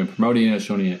 they've been promoting it,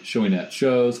 showing it at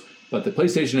shows, but the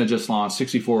PlayStation had just launched,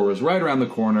 64 was right around the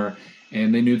corner,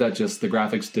 and they knew that just the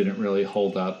graphics didn't really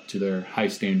hold up to their high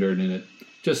standard, and it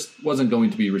just wasn't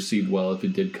going to be received well if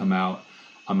it did come out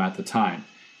at the time.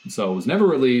 And so it was never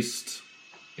released,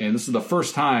 and this is the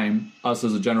first time us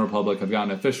as a general public have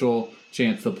gotten an official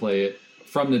chance to play it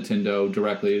from Nintendo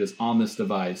directly. It is on this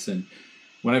device, and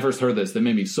when I first heard this, that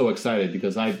made me so excited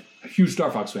because I'm a huge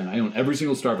Star Fox fan. I own every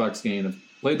single Star Fox game. I've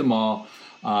played them all.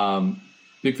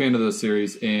 Big fan of the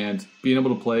series, and being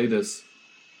able to play this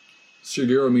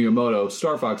Shigeru Miyamoto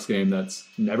Star Fox game that's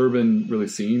never been really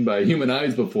seen by human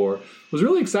eyes before was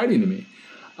really exciting to me.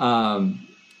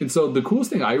 And so the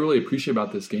coolest thing I really appreciate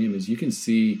about this game is you can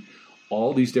see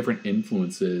all these different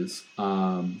influences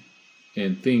and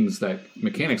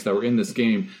mechanics that were in this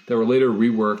game that were later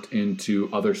reworked into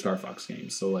other Star Fox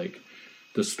games. So, like,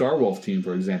 the Star Wolf team,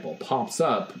 for example, pops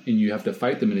up and you have to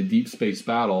fight them in a deep space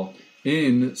battle,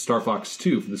 in Star Fox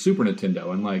 2 for the Super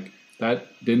Nintendo, and like that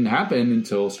didn't happen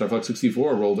until Star Fox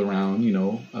 64 rolled around,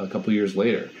 a couple years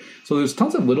later. So there's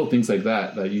tons of little things like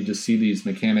that you just see these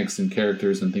mechanics and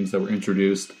characters and things that were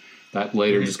introduced that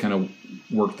later just kind of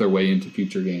work their way into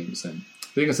future games. And I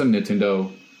think it's something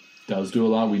Nintendo does do a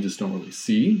lot. We just don't really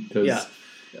see because,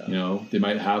 they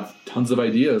might have tons of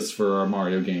ideas for our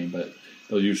Mario game, but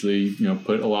they'll usually,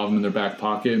 put a lot of them in their back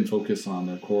pocket and focus on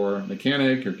their core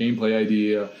mechanic or gameplay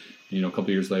idea. A couple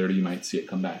years later, you might see it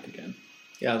come back again.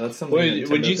 Yeah, that's something.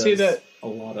 Would you say that a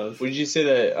lot of? Would you say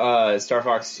that Star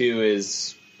Fox 2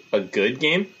 is a good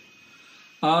game?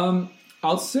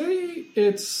 I'll say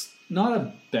it's not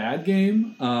a bad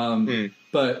game,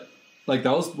 but like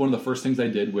that was one of the first things I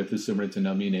did with the Super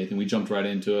Nintendo. Me and Nathan, we jumped right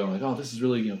into it. I'm like, oh, this is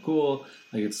really cool.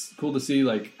 Like it's cool to see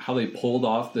like how they pulled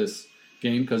off this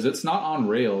game because it's not on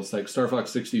rails like Star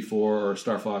Fox 64 or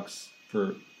Star Fox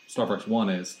 1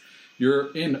 is.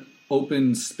 You're in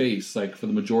open space like for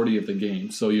the majority of the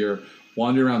game, so you're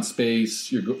wandering around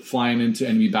space, you're flying into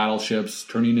enemy battleships,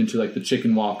 turning into like the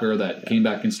chicken walker that came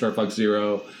back in Star Fox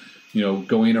Zero,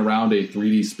 going around a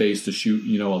 3D space to shoot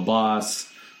a boss,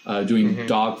 doing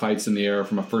dogfights in the air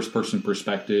from a first person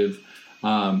perspective,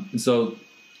 and so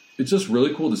it's just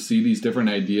really cool to see these different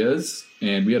ideas,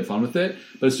 and we had fun with it.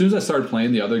 But as soon as I started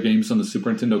playing the other games on the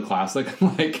Super Nintendo Classic,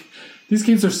 I'm like, these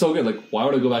games are so good. Like, why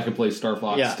would I go back and play Star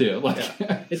Fox 2? Like,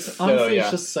 it's honestly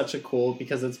it's just such a cool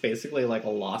because it's basically like a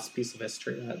lost piece of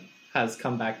history that has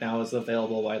come back now, is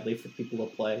available widely for people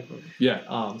to play.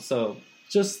 Yeah. So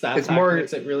just that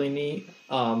makes it really neat.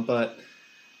 But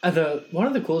one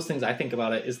of the coolest things I think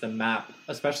about it is the map,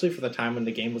 especially for the time when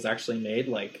the game was actually made.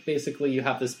 Like, basically, you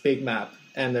have this big map.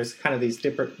 And there's kind of these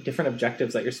different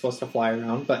objectives that you're supposed to fly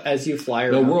around. But as you fly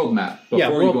around... The world map.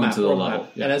 Before you go into the level.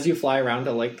 Yeah. And as you fly around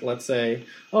to, like, let's say,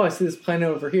 I see this planet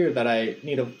over here that I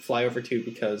need to fly over to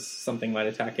because something might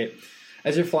attack it.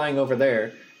 As you're flying over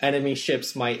there, enemy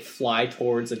ships might fly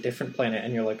towards a different planet.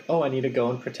 And you're like, I need to go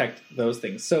and protect those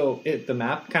things. So the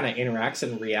map kind of interacts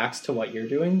and reacts to what you're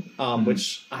doing.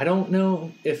 Which I don't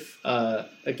know if a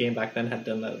game back then had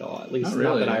done that at all. At least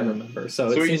not that I remember. So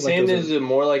what you're saying is it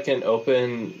more like an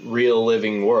open, real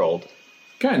living world?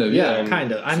 Kind of, yeah.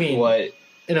 Kind of. I mean,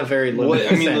 in a very limited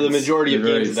sense. the majority of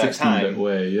games at that time.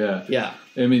 Way, yeah. Yeah.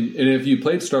 I mean, and if you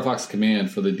played Star Fox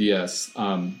Command for the DS,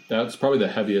 that's probably the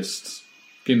heaviest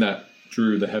game that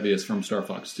drew the heaviest from Star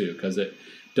Fox 2, because it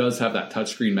does have that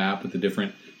touchscreen map with the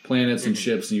different planets and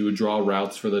ships, and you would draw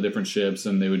routes for the different ships,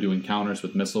 and they would do encounters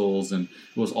with missiles, and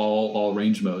it was all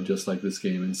range mode, just like this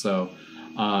game. And so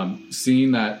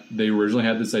seeing that they originally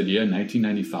had this idea in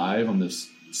 1995 on this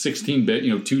 16-bit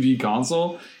 2D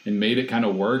console and made it kind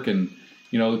of work, and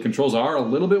the controls are a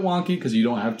little bit wonky because you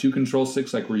don't have two control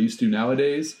sticks like we're used to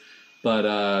nowadays,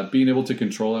 but being able to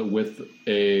control it with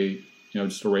a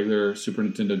just a regular Super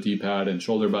Nintendo D-pad and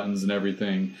shoulder buttons and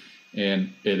everything,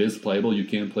 and it is playable. You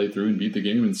can play through and beat the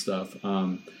game and stuff.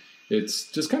 It's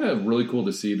just kind of really cool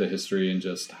to see the history and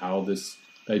just how this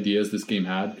this game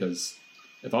had, because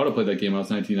if I would have played that game when I was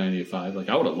 1995, like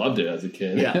I would have loved it as a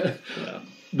kid. Yeah.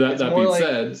 That being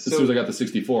said, as soon as I got the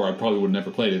 64, I probably would have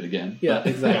never played it again. Yeah,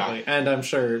 exactly. And I'm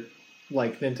sure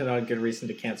Nintendo had good reason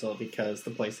to cancel it because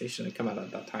the PlayStation had come out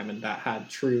at that time and that had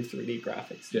true 3D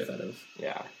graphics instead of...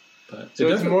 Yeah. But so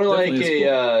it's more like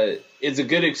it's a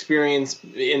good experience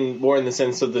in the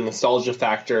sense of the nostalgia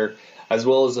factor, as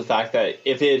well as the fact that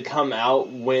if it had come out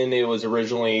when it was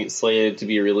originally slated to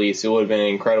be released, it would have been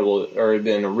incredible, or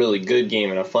been a really good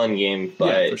game and a fun game,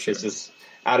 but it's just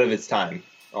out of its time.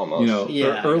 Almost.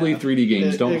 Early 3D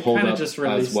games don't hold up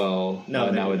as well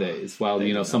nowadays.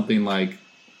 While, something like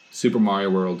Super Mario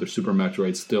World or Super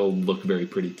Metroid still look very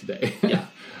pretty today. Yeah.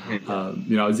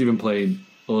 I was even playing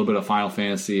a little bit of Final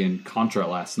Fantasy and Contra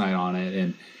last night on it,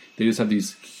 and they just have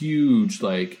these huge,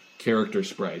 character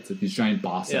sprites, like these giant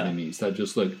boss enemies that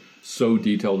just look so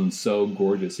detailed and so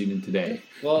gorgeous even today.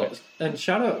 Well, and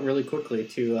shout out really quickly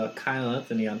to Kyle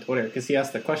Anthony on Twitter, because he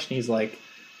asked the question, he's like,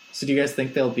 so do you guys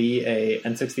think there'll be a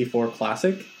N64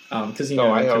 classic? Because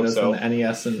Nintendo's on the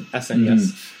NES and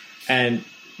SNES. And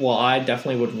I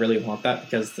definitely would really want that,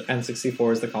 because the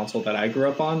N64 is the console that I grew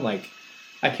up on.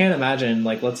 I can't imagine,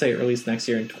 let's say it released next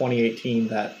year in 2018,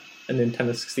 that a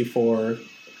Nintendo 64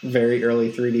 very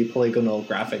early 3D polygonal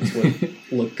graphics would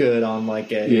look good on a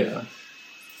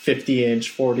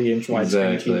 50-inch, 40-inch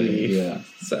widescreen TV. Yeah.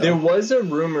 So. There was a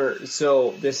rumor,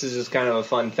 so this is just kind of a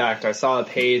fun fact. I saw a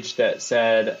page that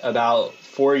said about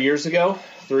 4 years ago,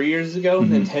 3 years ago,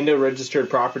 Nintendo registered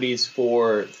properties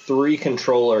for 3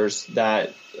 controllers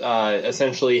that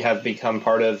essentially have become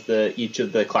part of each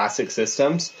of the classic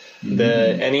systems: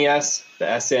 the NES, the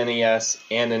SNES,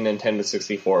 and the Nintendo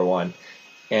 64 one.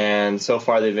 And so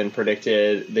far, they've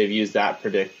used that to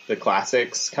predict the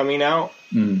classics coming out.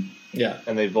 Yeah,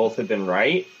 and they both have been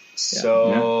right.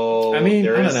 So I mean,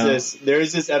 there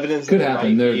is this evidence. Could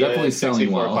happen. They're definitely selling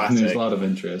well. And there's a lot of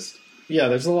interest. Yeah,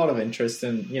 there's a lot of interest,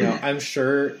 and I'm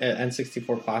sure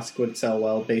N64 Classic would sell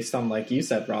well based on, like you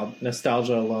said, Rob,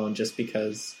 nostalgia alone. Just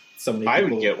because so many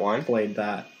people would get one, played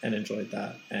that and enjoyed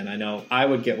that, and I know I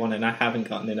would get one, and I haven't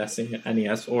gotten an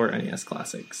NES or NES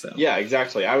Classic. So yeah,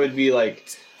 exactly. I would be like.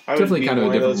 Definitely kind of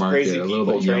a different market. A little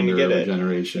bit younger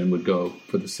generation would go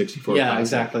for the 64. Yeah, classic.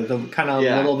 Exactly. The kind of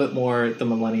a little bit more the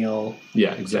millennial.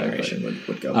 Generation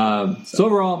would go. So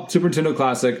overall, Super Nintendo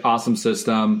Classic, awesome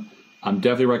system.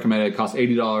 Definitely recommend it. It costs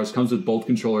 $80. Comes with both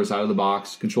controllers out of the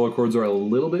box. Controller cords are a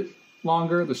little bit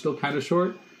longer. They're still kind of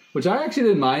short, which I actually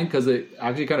didn't mind because it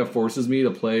actually kind of forces me to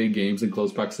play games in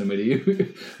close proximity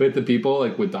with the people,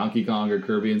 like with Donkey Kong or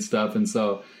Kirby and stuff. And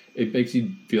so it makes you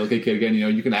feel like a kid again.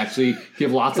 You can actually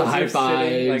give lots of high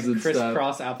fives and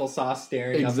crisscross applesauce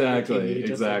staring exactly, up at the TV,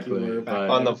 exactly. Like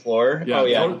on the floor. Yeah,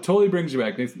 totally brings you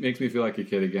back. Makes me feel like a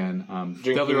kid again.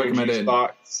 Definitely recommend it.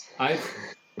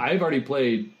 I've already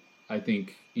played, I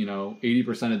think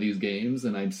 80% of these games,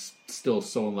 and I'm still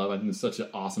so in love. I think it's such an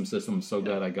awesome system. I'm so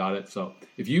glad I got it. So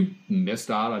if you missed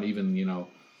out on even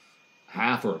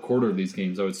half or a quarter of these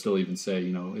games, I would still even say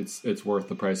it's worth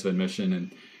the price of admission.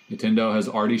 And Nintendo has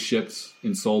already shipped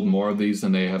and sold more of these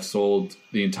than they have sold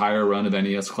the entire run of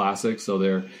NES Classic. So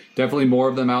there are definitely more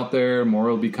of them out there. More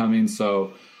will be coming.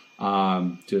 So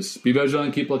just be vigilant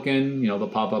and keep looking. They'll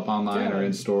pop up online or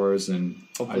in stores, and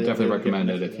I definitely recommend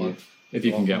it if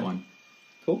you can get one.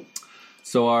 Cool.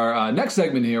 So our next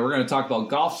segment here, we're going to talk about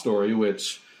Golf Story,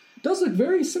 which does look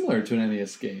very similar to an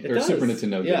NES game or Super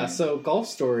Nintendo game. Yeah. So Golf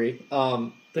Story.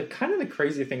 The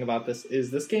crazy thing about this is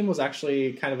this game was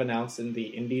actually kind of announced in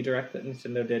the Indie Direct that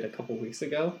Nintendo did a couple weeks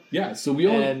ago. Yeah, so we've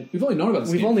only known about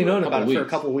this game for a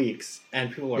couple weeks, and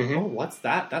people are like, "Oh, what's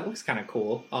that? That looks kind of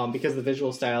cool." Because the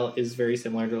visual style is very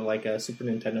similar to like a Super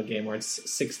Nintendo game where it's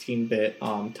 16-bit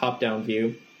top-down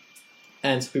view,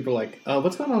 and so people are like,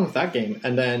 "What's going on with that game?"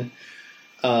 And then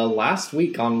last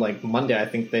week on like Monday, I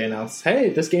think they announced, "Hey,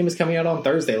 this game is coming out on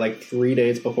Thursday," like 3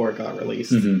 days before it got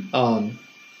released.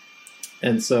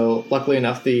 And so, luckily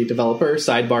enough, the developer,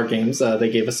 Sidebar Games,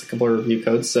 they gave us a couple of review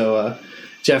codes. So,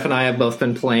 Jeff and I have both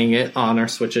been playing it on our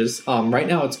Switches. Right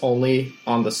now, it's only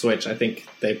on the Switch. I think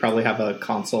they probably have a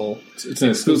console it's an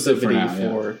exclusivity for,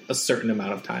 now, for a certain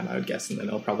amount of time, I would guess, and then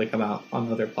it'll probably come out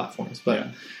on other platforms. But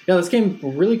yeah, this game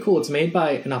really cool. It's made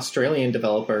by an Australian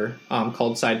developer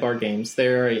called Sidebar Games.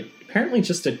 They're apparently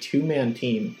just a 2-man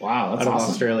team. Wow, that's out awesome.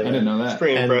 of Australia. I didn't know that. It's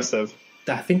pretty impressive.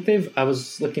 I think I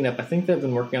was looking up, I think they've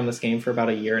been working on this game for about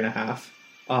a year and a half.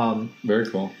 Very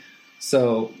cool.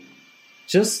 So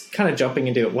just kind of jumping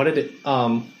into it, what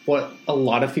a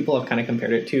lot of people have kind of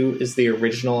compared it to is the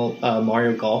original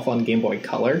Mario Golf on Game Boy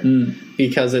Color,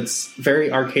 because it's very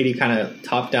arcadey, kind of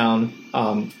top-down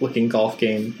looking golf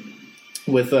game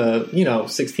with a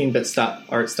 16-bit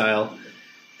art style.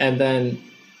 And then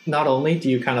not only do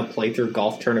you kind of play through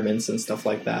golf tournaments and stuff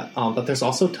like that, but there's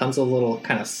also tons of little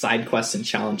kind of side quests and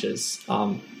challenges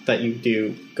that you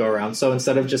do go around. So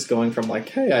instead of just going from like,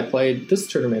 hey, I played this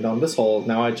tournament on this hole,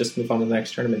 now I just move on to the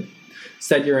next tournament.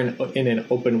 Instead, you're in an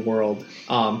open world.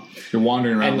 You're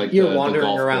wandering around, and you're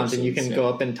wandering around, and you can go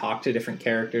up and talk to different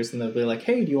characters, and they'll be like,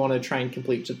 "Hey, do you want to try and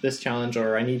complete this challenge?"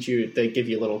 Or I need you. They give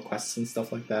you little quests and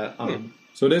stuff like that.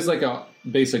 So it is like a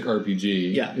basic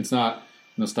RPG. Yeah, it's not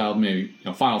in the style of maybe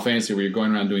Final Fantasy where you're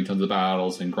going around doing tons of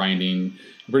battles and grinding.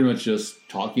 You're pretty much just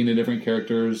talking to different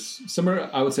characters. Similar,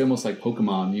 I would say, almost like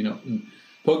Pokemon. In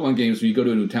Pokemon games, when you go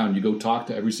to a new town, you go talk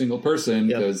to every single person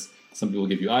because some people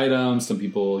give you items, some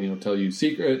people tell you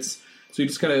secrets. So you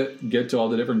just kind of get to all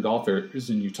the different golfers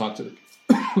and you talk to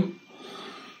the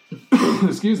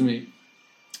excuse me.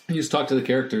 You just talk to the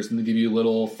characters and they give you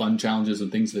little fun challenges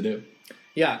and things to do.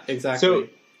 Yeah, exactly. So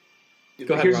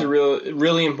go ahead, here's Rob. a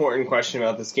really important question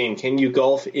about this game. Can you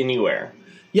golf anywhere?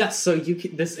 Yes, so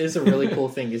this is a really cool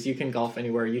thing, is you can golf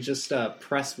anywhere. You just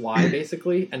press Y,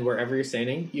 basically, and wherever you're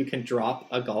standing, you can drop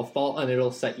a golf ball, and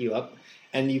it'll set you up,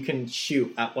 and you can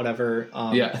shoot at whatever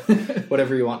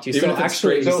whatever you want to. Even if it's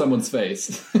straight to someone's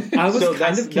face. I was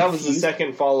that was the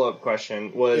second follow-up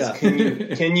question,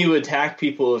 can you attack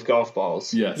people with golf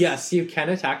balls? Yes. Yes, you can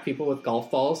attack people with golf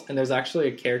balls, and there's actually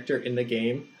a character in the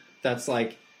game that's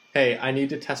like, hey, I need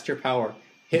to test your power.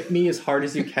 hit me as hard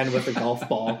as you can with a golf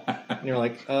ball. And you're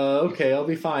like, okay, I'll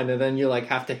be fine. And then you like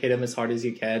have to hit him as hard as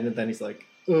you can. And then he's like,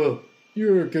 oh,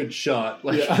 you're a good shot.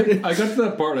 Like, yeah, I got to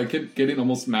that part. I kept getting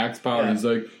almost max power. And he's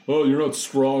like, oh, you're not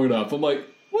strong enough. I'm like,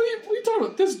 what are you talking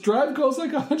about? This drive goes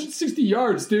like 160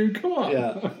 yards, dude. Come on.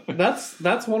 Yeah,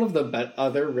 that's one of the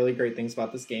other really great things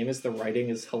about this game is the writing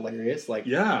is hilarious. Like,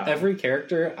 every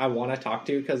character I want to talk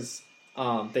to because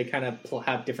they kind of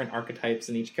have different archetypes,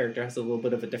 and each character has a little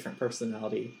bit of a different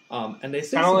personality. And they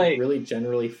say some really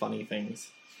generally funny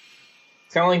things.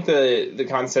 It's kind of like the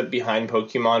concept behind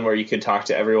Pokemon, where you could talk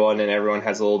to everyone, and everyone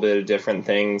has a little bit of different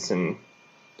things, and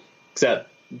except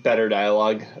better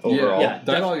dialogue overall. Yeah,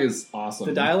 dialogue is awesome.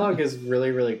 The dialogue is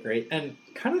really, really great. And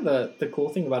kind of the cool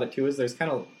thing about it too is there's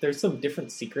some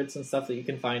different secrets and stuff that you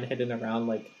can find hidden around.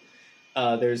 Like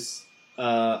there's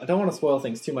I don't want to spoil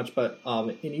things too much, but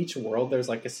in each world there's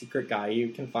like a secret guy you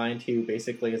can find who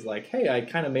basically is like, hey, I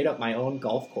kind of made up my own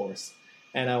golf course,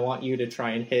 and I want you to try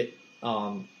and hit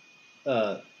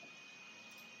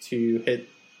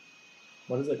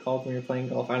what is it called when you're playing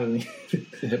golf? I don't know.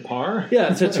 Hit par?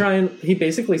 Yeah, to try and... He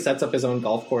basically sets up his own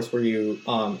golf course where you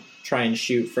try and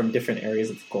shoot from different areas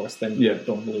of the course than you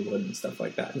normally would and stuff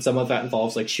like that. And some of that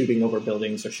involves like shooting over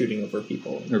buildings or shooting over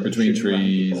people. Or between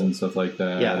trees and stuff like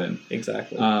that. Yeah, and,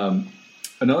 exactly.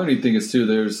 Another neat thing is, too,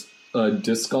 there's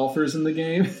disc golfers in the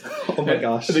game. Oh my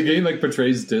gosh. The game like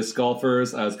portrays disc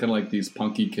golfers as kind of like these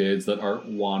punky kids that aren't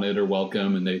wanted or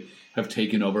welcome, and they have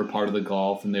taken over part of the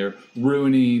golf, and they're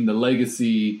ruining the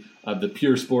legacy of the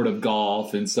pure sport of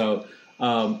golf. And so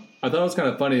I thought it was kind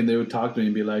of funny, and they would talk to me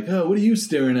and be like, oh, what are you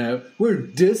staring at? We're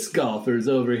disc golfers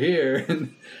over here.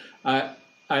 And I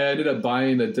ended up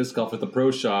buying a disc golf at the pro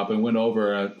shop and went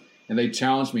over, and they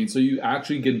challenged me. So you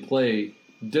actually can play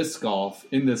disc golf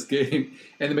in this game,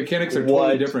 and the mechanics are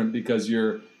totally different because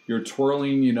you're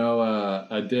twirling,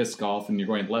 a disc golf, and you're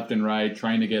going left and right,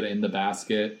 trying to get it in the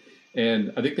basket.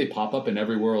 And I think they pop up in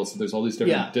every world, so there's all these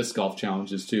different disc golf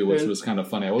challenges too, which was kind of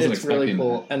funny. I wasn't expecting really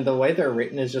cool. that. And the way they're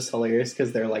written is just hilarious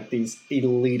because they're like these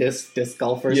elitist disc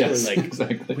golfers who are like,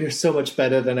 exactly. We're so much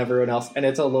better than everyone else. And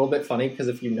it's a little bit funny because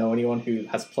if you know anyone who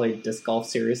has played disc golf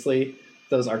seriously,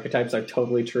 those archetypes are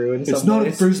totally true in some ways. It's not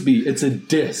a frisbee, it's a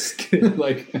disc.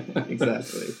 Like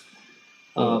exactly.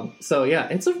 So yeah,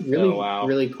 it's a really,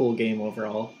 really cool game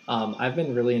overall. I've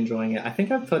been really enjoying it. I think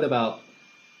I've put about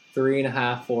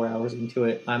 3.5, 4 hours into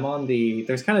it. I'm on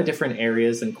there's kind of different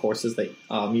areas and courses that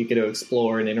you get to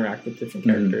explore and interact with different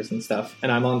characters and stuff.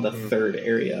 And I'm on the third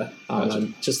area.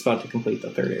 I'm just about to complete the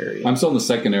third area. I'm still in the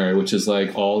second area, which is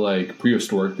like all like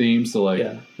prehistoric themes. So like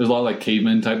there's a lot of like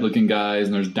caveman type looking guys,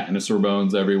 and there's dinosaur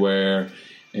bones everywhere.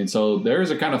 And so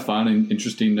theirs are kind of fun and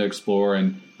interesting to explore.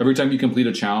 And every time you complete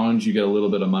a challenge, you get a little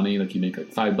bit of money. Like you make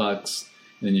like $5.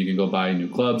 Then you can go buy new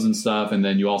clubs and stuff, and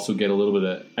then you also get a little bit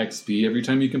of XP every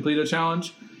time you complete a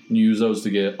challenge. And you use those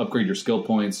to upgrade your skill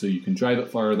points, so you can drive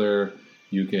it farther.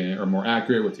 You are more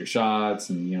accurate with your shots,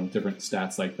 and different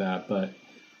stats like that. But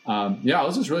I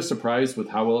was just really surprised with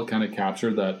how well it kind of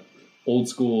captured that old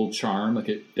school charm. Like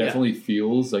it definitely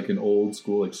feels like an old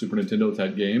school like Super Nintendo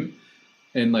type game.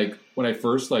 And like when I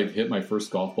first like hit my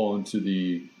first golf ball into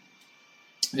the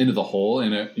hole,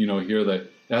 and it, hear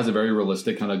that. It has a very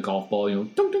realistic kind of golf ball, dong,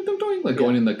 dong, dong, dong, like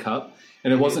going in the cup.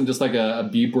 And it wasn't just like a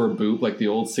beep or a boop like the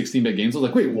old 16-bit games. I was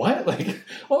like, wait, what? Like,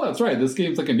 oh, that's right. This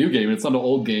game's like a new game. It's not an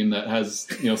old game that has,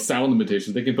 sound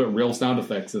limitations. They can put real sound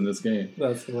effects in this game.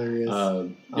 That's hilarious.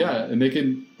 And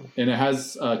it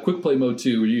has quick play mode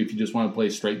too, where if you just want to play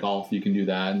straight golf, you can do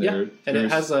that. And and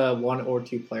it has 1 or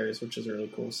 2 players, which is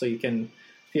really cool. So you can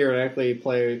theoretically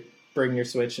bring your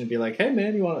Switch and be like, hey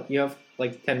man, you have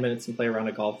like 10 minutes and play around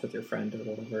a golf with your friend or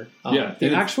whatever.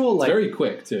 The actual it's very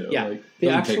quick too. Yeah, like, the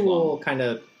actual kind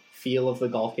of feel of the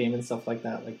golf game and stuff like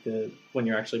that, like when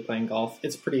you're actually playing golf,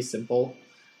 it's pretty simple.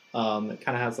 It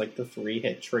kind of has like the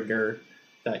 3-hit trigger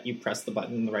that you press the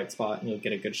button in the right spot and you'll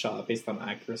get a good shot based on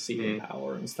accuracy and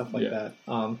power and stuff like that.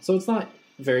 So it's not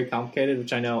very complicated,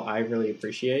 which I know I really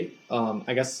appreciate.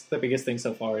 I guess the biggest thing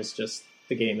so far is just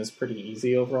the game is pretty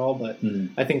easy overall, but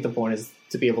I think the point is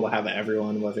to be able to have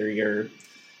everyone, whether you're,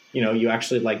 you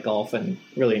actually like golf and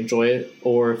really enjoy it,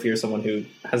 or if you're someone who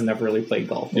has never really played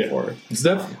golf before. It's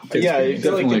I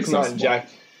feel like it's not Jack.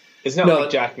 It's not like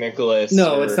Jack Nicklaus.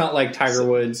 No, it's not like Tiger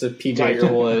Woods or PJ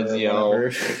Tiger Woods,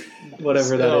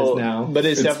 whatever that is now. But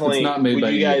it's definitely. It's not made would by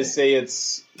you guys say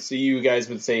it's? So you guys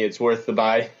would say it's worth the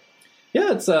buy?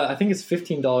 Yeah, it's. I think it's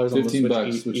 $15 on the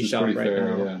Switch which is eShop pretty right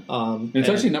fair. now. Yeah. And it's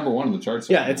actually number 1 on the charts.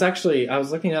 Yeah, it's actually. I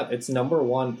was looking up. It's number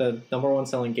 1, the number 1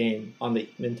 selling game on the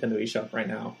Nintendo eShop right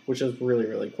now, which is really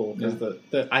really cool because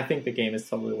I think the game is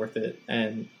totally worth it,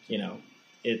 and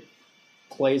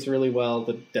plays really well.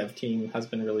 The dev team has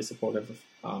been really supportive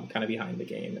of kind of behind the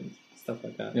game and stuff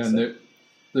like that. Yeah, and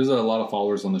there's a lot of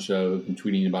followers on the show who've been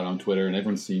tweeting about it on Twitter, and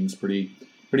everyone seems pretty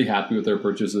happy with their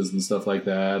purchases and stuff like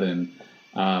that. And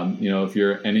if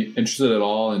you're interested at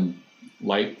all in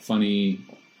light, funny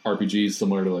RPGs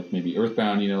similar to like maybe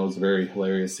Earthbound, it's a very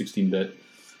hilarious 16-bit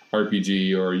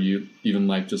RPG, or you even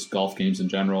like just golf games in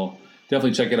general,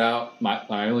 definitely check it out.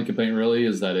 My only complaint really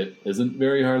is that it isn't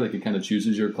very hard. Like, it kind of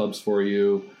chooses your clubs for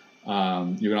you.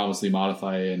 You can obviously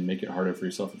modify it and make it harder for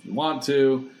yourself if you want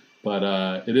to, but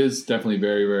it is definitely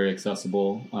very, very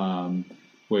accessible,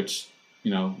 which,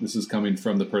 this is coming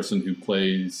from the person who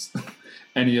plays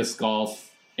NES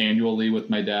Golf annually with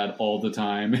my dad all the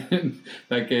time. And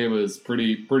that game is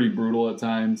pretty brutal at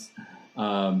times,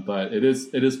 but it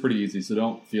is pretty easy, so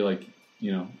don't feel like,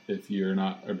 if you're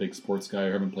not a big sports guy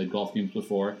or haven't played golf games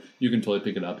before, you can totally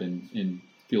pick it up and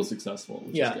feel successful.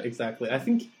 Which is good. Exactly. I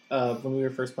think when we were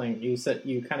first playing, you said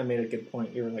you kind of made a good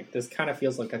point. You were like, this kind of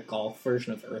feels like a golf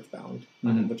version of Earthbound,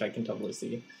 which I can totally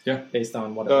see. Yeah, based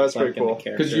on what it looks like in the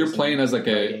characters. Because you're playing as like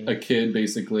a kid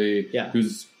basically,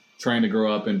 who's trying to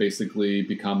grow up and basically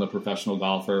become a professional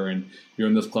golfer, and you're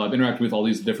in this club interacting with all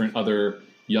these different other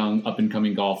young up and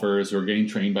coming golfers who are getting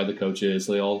trained by the coaches.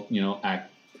 They all act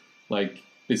like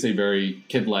they say very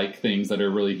kid-like things that are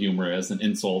really humorous and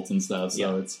insults and stuff.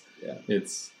 So it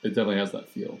definitely has that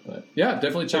feel. But yeah,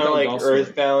 definitely check out like Golf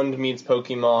Earthbound meets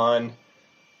Pokemon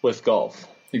with golf.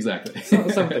 Exactly.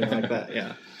 Something like that.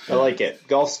 Yeah, I like it.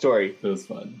 Golf Story. It was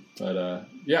fun. But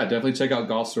definitely check out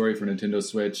Golf Story for Nintendo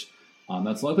Switch.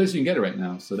 That's the only place you can get it right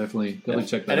now, so definitely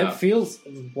check that out. And it feels,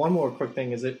 one more quick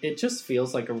thing is it just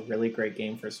feels like a really great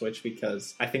game for Switch,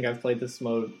 because I think I've played this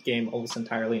game almost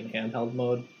entirely in handheld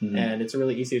mode, and it's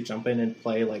really easy to jump in and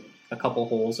play like a couple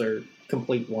holes or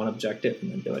complete one objective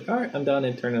and then be like, all right, I'm done,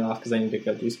 and turn it off because I need to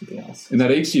go do something else. And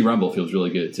that HD rumble feels really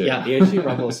good too. Yeah, the HD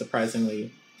rumble is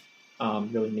surprisingly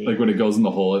really neat. Like when it goes in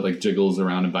the hole, it like jiggles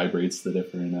around and vibrates the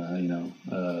different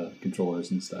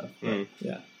controllers and stuff.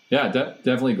 Yeah. Yeah,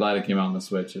 definitely glad it came out on the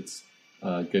Switch. It's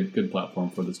a good platform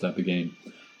for this type of game.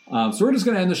 So we're just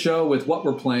going to end the show with what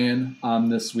we're playing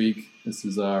this week. This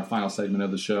is our final segment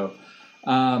of the show.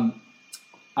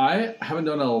 I haven't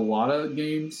done a lot of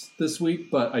games this week,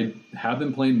 but I have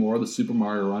been playing more of the Super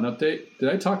Mario Run update. Did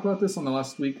I talk about this on the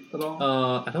last week at all?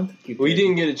 I don't think you did. We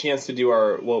didn't get a chance to do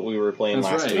what we were playing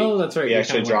last week. Oh, that's right. We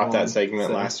actually dropped that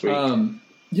segment last week.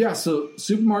 Yeah, so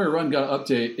Super Mario Run got an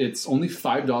update. It's only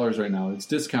 $5 right now. It's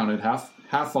discounted,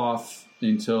 half off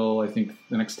until I think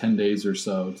the next 10 days or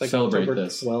so to like celebrate October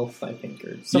this. 12th, I think,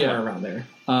 or somewhere around there.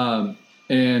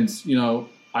 And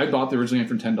I bought the original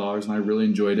game for $10 and I really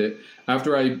enjoyed it.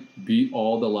 After I beat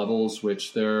all the levels,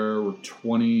 which there were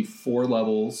 24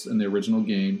 levels in the original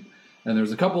game, and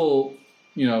there's a couple,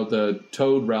 the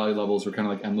Toad Rally levels were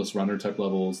kind of like Endless Runner type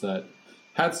levels that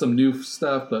had some new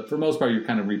stuff, but for the most part, you're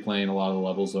kind of replaying a lot of the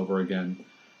levels over again.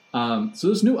 So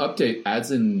this new update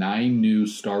adds in 9 new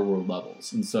Star World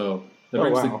levels, and so that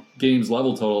brings the game's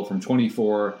level total from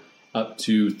 24 up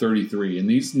to 33. And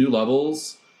these new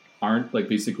levels aren't like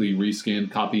basically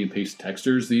reskin, copy, and paste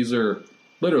textures. These are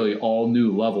literally all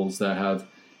new levels that have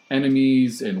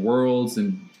enemies and worlds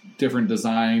and different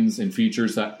designs and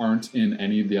features that aren't in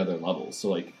any of the other levels. So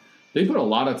like, they put a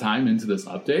lot of time into this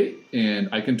update, and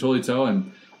I can totally tell.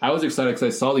 And I was excited because I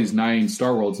saw these 9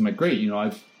 Star Worlds. I'm like, great,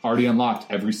 I've already unlocked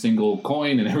every single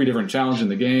coin and every different challenge in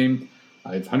the game.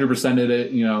 I've 100%ed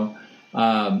it,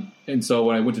 and so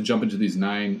when I went to jump into these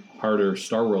 9 harder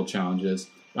Star World challenges,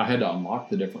 I had to unlock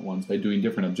the different ones by doing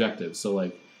different objectives. So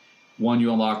like, one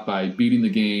you unlock by beating the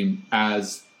game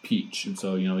as Peach. And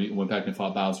so, you went back and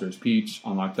fought Bowser as Peach,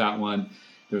 unlocked that one.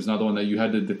 There's another one that you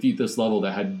had to defeat this level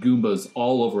that had Goombas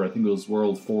all over. I think it was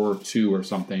World 4-2 or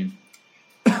something.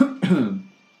 And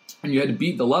you had to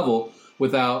beat the level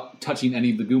without touching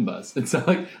any of the Goombas. And so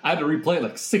like, I had to replay it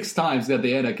like 6 times. At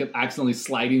the end, I kept accidentally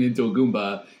sliding into a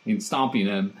Goomba and stomping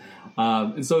him.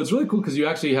 And so it's really cool because you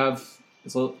actually have...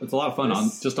 It's a lot of fun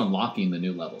on just unlocking the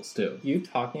new levels, too. You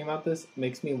talking about this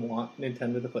makes me want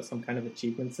Nintendo to put some kind of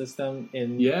achievement system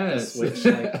in the Switch.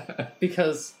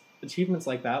 Because... achievements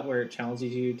like that where it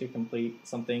challenges you to complete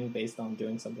something based on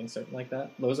doing something certain like that,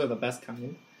 those are the best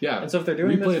kind. Yeah. And so if they're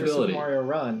doing this for Super Mario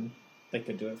Run, they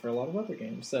could do it for a lot of other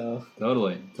games. So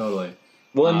Totally.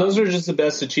 Well, and those are just the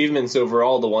best achievements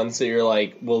overall, the ones that you're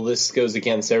like, well, this goes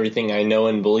against everything I know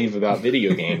and believe about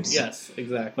video games. Yes,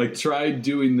 exactly. Like, try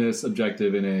doing this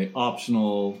objective in a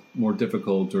optional, more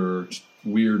difficult or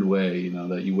weird way,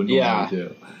 that you wouldn't normally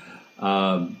do.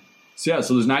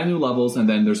 So there's 9 new levels, and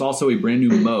then there's also a brand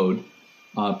new mode.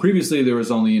 Previously, there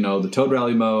was only, the Toad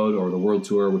Rally mode or the World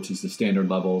Tour, which is the standard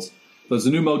levels. there's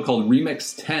a new mode called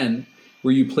Remix 10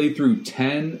 where you play through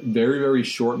 10 very, very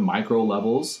short micro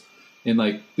levels. And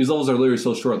like these levels are literally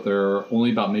so short, they're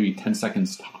only about maybe 10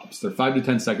 seconds tops. They're 5 to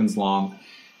 10 seconds long.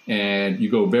 And you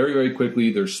go very, very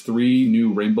quickly. There's 3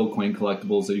 new rainbow coin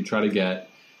collectibles that you try to get.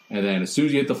 And then as soon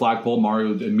as you hit the flagpole,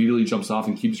 Mario immediately jumps off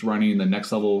and keeps running. And the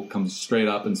next level comes straight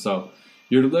up. And so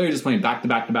you're literally just playing back to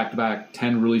back to back to back,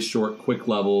 10 really short, quick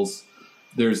levels.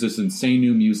 There's this insane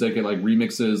new music. It like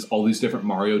remixes all these different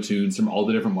Mario tunes from all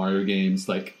the different Mario games.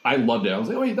 Like I loved it. I was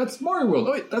like, oh wait, that's Mario World.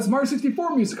 Oh wait, that's Mario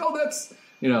 64 music. Oh, that's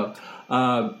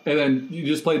and then you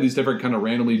just play these different kind of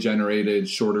randomly generated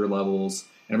shorter levels.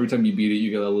 And every time you beat it,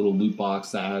 you get a little loot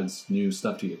box that adds new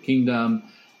stuff to your kingdom.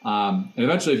 And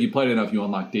eventually, if you played enough, you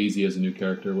unlock Daisy as a new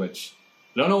character. Which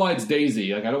I don't know why it's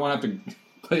Daisy. Like I don't want to have to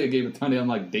play a game a ton to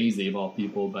unlock Daisy of all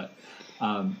people, but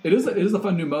it is a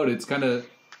fun new mode.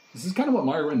 This is kind of what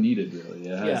Mario Run needed, really.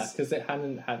 Yeah, because it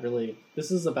hadn't had really.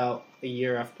 This is about a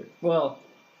year after. Well,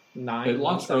 9. It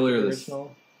launched earlier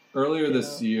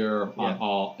this year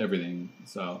on everything.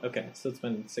 So okay, so it's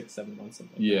been 6-7 months.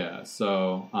 Something. Yeah,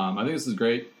 so I think this is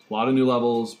great. A lot of new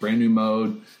levels, brand new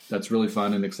mode that's really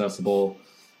fun and accessible.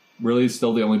 Really,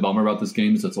 still the only bummer about this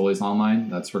game is it's always online.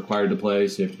 That's required to play,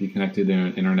 so you have to be connected to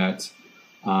the internet.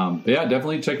 But yeah,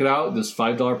 definitely check it out. This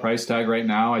 $5 price tag right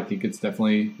now, I think it's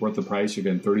definitely worth the price. You're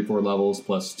getting 34 levels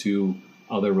plus 2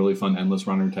 other really fun endless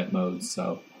runner type modes.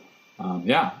 So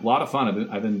yeah, a lot of fun.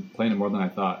 I've been playing it more than I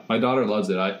thought. My daughter loves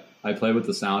it. I play with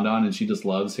the sound on, and she just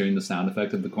loves hearing the sound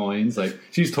effect of the coins. Like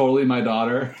she's totally my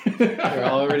daughter. You're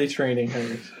already training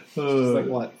her. She's like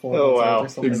what? 4 months old or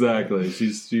something? Exactly. Like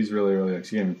she's really like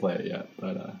she can't even play it yet,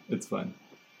 but it's fun.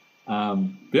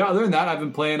 But yeah, other than that, I've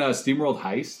been playing SteamWorld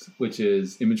Heist, which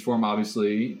is Image Form,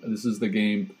 obviously. This is the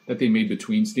game that they made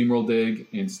between SteamWorld Dig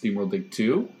and SteamWorld Dig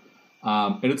 2.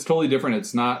 And it's totally different.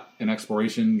 It's not an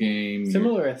exploration game.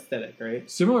 Similar aesthetic, right?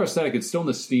 Similar aesthetic. It's still in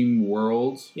the Steam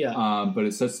world. Yeah. But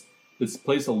it's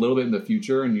placed a little bit in the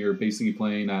future, and you're basically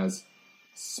playing as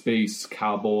space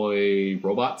cowboy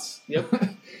robots. Yep.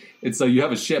 And so you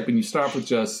have a ship, and you start off with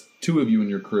just 2 of you in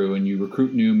your crew, and you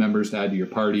recruit new members to add to your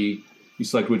party. You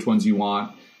select which ones you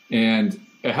want, and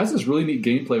it has this really neat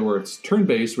gameplay where it's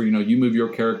turn-based, where you move your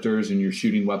characters and you're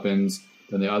shooting weapons.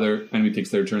 Then the other enemy takes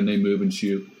their turn, they move and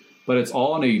shoot. But it's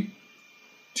all on a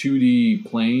 2D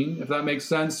plane, if that makes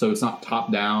sense. So it's not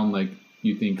top-down like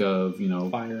you think of,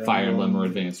 Fire Emblem or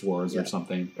Advanced Wars or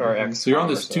something. Or XCOM. So you're on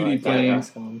this 2D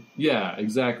plane. Yeah,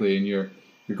 exactly. And you're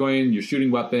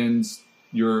shooting weapons.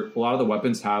 A lot of the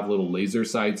weapons have little laser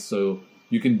sights, so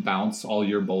you can bounce all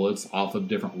your bullets off of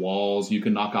different walls. You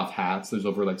can knock off hats. There's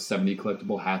over like 70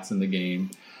 collectible hats in the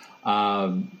game.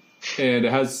 And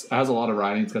it has a lot of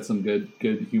writing. It's got some good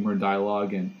humor and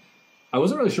dialogue. And I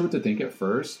wasn't really sure what to think at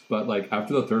first, but like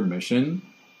after the 3rd mission,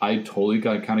 I totally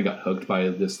kind of got hooked by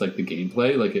this, like the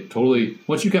gameplay. Like it totally,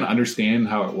 once you kind of understand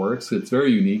how it works, it's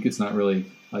very unique. It's not really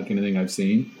like anything I've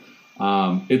seen.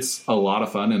 It's a lot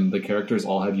of fun, and the characters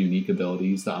all have unique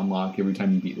abilities to unlock every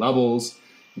time you beat levels.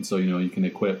 And so, you can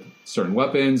equip certain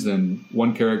weapons, and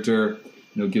one character,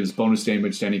 gives bonus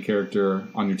damage to any character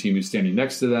on your team who's standing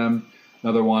next to them.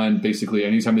 Another one, basically,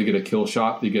 anytime they get a kill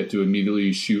shot, they get to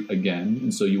immediately shoot again.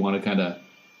 And so you want to kind of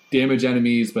damage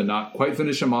enemies, but not quite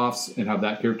finish them off, and have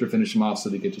that character finish them off so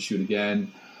they get to shoot again.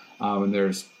 And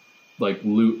there's like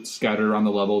loot scattered around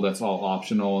the level that's all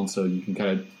optional, and so you can kind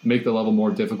of make the level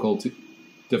more difficult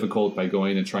by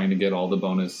going and trying to get all the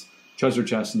bonus treasure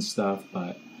chests and stuff.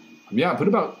 But yeah, I put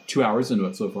about 2 hours into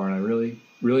it so far, and I really,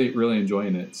 really, really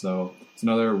enjoying it. So it's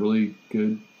another really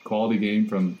good quality game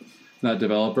from that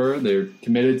developer. They're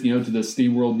committed, to the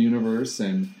SteamWorld universe,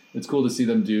 and it's cool to see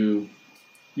them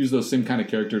use those same kind of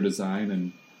character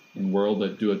design and world,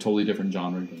 but do a totally different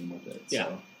genre game with it. Yeah,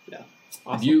 so, yeah.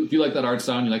 Awesome. If you like that art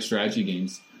style and you like strategy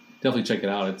games, definitely check it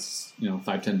out. It's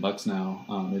 $5-10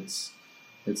 now. It's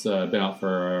been out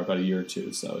for about a year or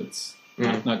two, so it's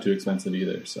not too expensive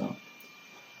either. So.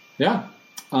 Yeah.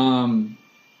 Do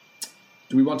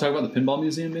we want to talk about the Pinball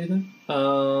Museum, Nathan?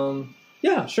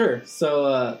 Yeah, sure.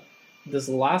 So this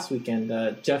last weekend,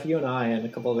 Jeff, you and I, and a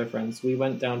couple other friends, we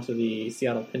went down to the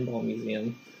Seattle Pinball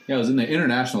Museum. Yeah, it was in the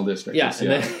International District. Yeah.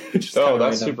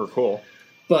 That's super cool.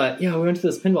 But yeah, we went to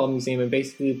this pinball museum and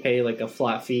basically pay like a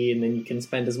flat fee, and then you can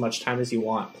spend as much time as you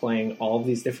want playing all of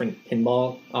these different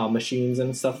pinball machines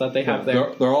and stuff that they have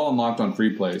there. They're all unlocked on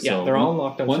free play. So yeah, they're all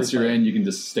unlocked on free play. Once you're in, you can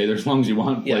just stay there as long as you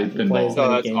want. Play pinball. Play as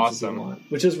many games awesome. as you want,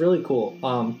 which is really cool.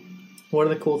 One of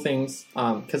the cool things,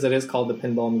 because it is called the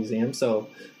Pinball Museum, so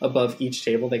above each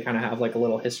table they kind of have like a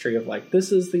little history of like,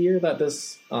 this is the year that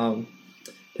this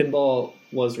pinball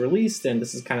was released, and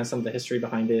this is kind of some of the history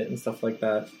behind it and stuff like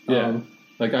that. Yeah.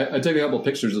 like I took a couple of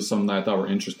pictures of some that I thought were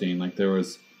interesting. Like there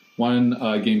was one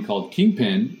game called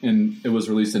Kingpin, and it was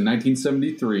released in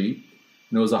 1973,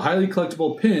 and it was a highly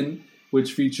collectible pin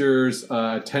which features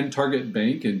a 10 target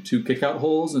bank and 2 kickout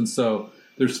holes, and so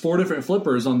there's 4 different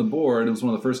flippers on the board. It was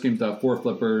one of the first games to have 4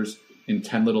 flippers and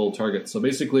 10 little targets. So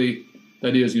basically, the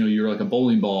idea is, you're like a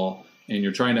bowling ball, and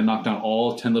you're trying to knock down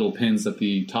all 10 little pins at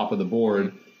the top of the board,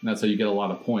 and that's how you get a lot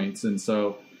of points. And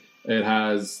so it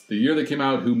has the year that came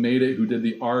out, who made it, who did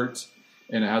the art,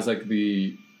 and it has like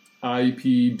the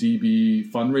IPDB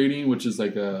fun rating, which is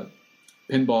like a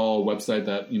pinball website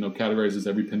that categorizes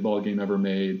every pinball game ever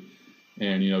made,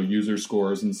 and user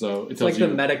scores. And so it tells like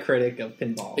the Metacritic of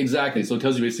pinball. Exactly. So it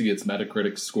tells you basically its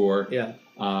Metacritic score. Yeah.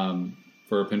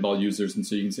 For pinball users, and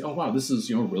so you can say, oh wow, this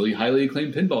is a really highly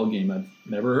acclaimed pinball game I've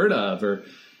never heard of,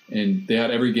 and they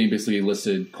had every game basically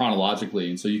listed chronologically,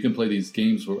 and so you can play these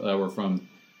games that were from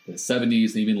the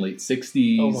 70s and even late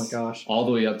 60s. Oh my gosh! All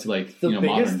the way up to like the biggest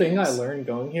modern thing games. I learned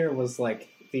going here was like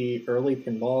the early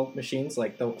pinball machines,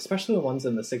 like especially the ones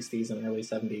in the 60s and early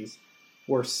 70s,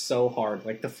 were so hard.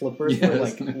 Like the flippers were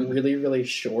like really really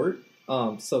short.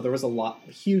 So there was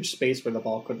huge space where the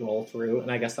ball could roll through,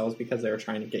 and I guess that was because they were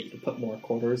trying to get you to put more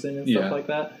quarters in and stuff like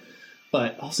that.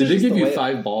 But also, they did give you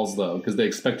 5 balls though, because they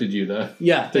expected you to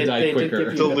die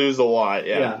quicker, to lose a lot.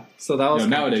 Yeah. So that was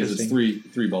nowadays it's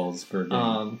three balls per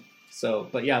game.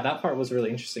 But yeah, that part was really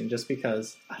interesting, just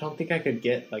because I don't think I could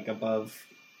get like above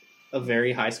a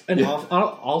very high and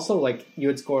also like you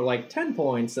would score like 10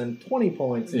 points and 20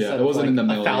 points instead it wasn't of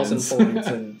like in the 1,000 points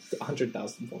and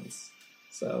 100,000 points.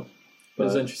 So it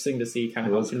was interesting to see kind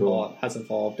of how pinball has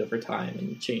evolved over time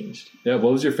and changed. Yeah,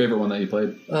 what was your favorite one that you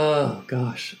played? Oh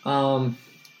gosh, I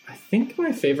think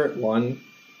my favorite one.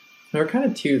 There were kind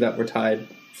of 2 that were tied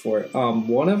for it.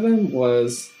 One of them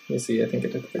was, let me see, I think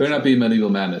it took. Better not be Medieval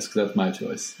Madness, because that's my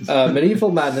choice.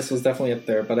 Medieval Madness was definitely up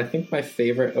there, but I think my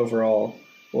favorite overall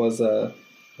was not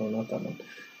that one.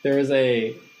 There was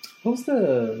what was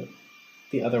the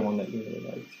other one that you really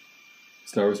liked?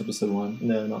 Star Wars Episode 1?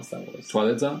 No, not Star Wars.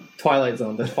 Twilight Zone? Twilight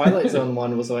Zone. The Twilight Zone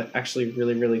one was actually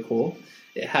really, really cool.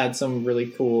 It had some really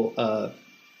cool,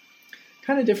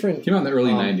 kind of different... Came out in the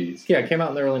early 90s. Yeah, it came out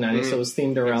in the early 90s, so it was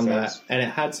themed around that. And it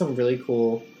had some really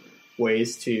cool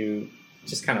ways to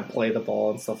just kind of play the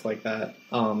ball and stuff like that.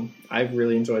 I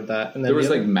really enjoyed that. And then there was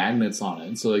like magnets on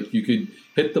it. So like you could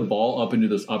hit the ball up into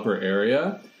this upper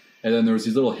area, and then there was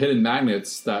these little hidden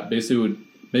magnets that basically would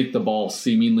make the ball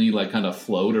seemingly like kind of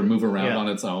float or move around on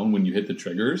its own when you hit the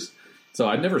triggers. So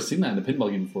I'd never seen that in a pinball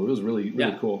game before. It was really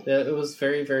cool. Yeah, it was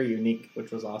very, very unique,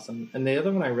 which was awesome. And the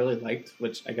other one I really liked,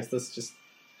 which I guess this just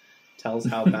tells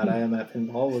how bad I am at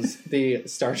pinball, was the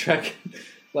Star Trek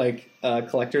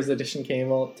collector's edition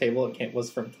table. It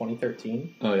was from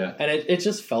 2013. Oh yeah. And it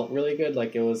just felt really good.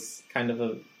 Like it was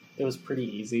it was pretty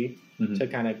easy to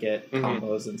kind of get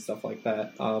combos and stuff like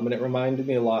that. And it reminded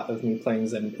me a lot of me playing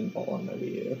Zen Pinball on my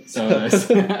Wii U. So, nice.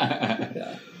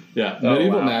 Yeah.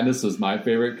 Medieval Madness was my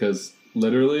favorite because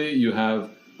literally you have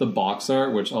the box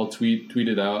art, which I'll tweet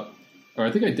it out, or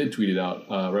I think I did tweet it out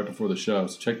right before the show.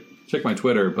 So check my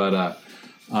Twitter. But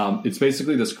it's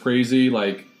basically this crazy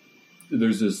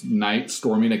there's this knight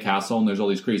storming a castle, and there's all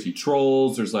these crazy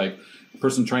trolls. There's like a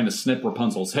person trying to snip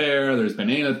Rapunzel's hair. There's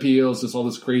banana peels. Just all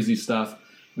this crazy stuff.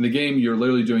 In the game, you're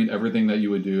literally doing everything that you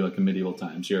would do like in medieval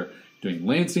times. You're doing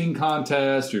lancing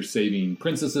contests. You're saving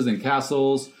princesses and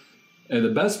castles. And the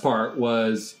best part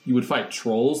was you would fight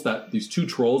trolls. That these 2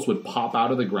 trolls would pop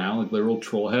out of the ground like literal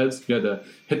troll heads. You had to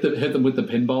hit them with the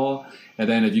pinball, and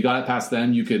then if you got it past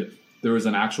them, there was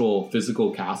an actual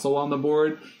physical castle on the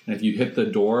board, and if you hit the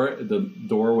door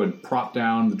would prop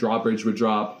down, the drawbridge would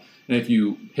drop, and if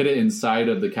you hit it inside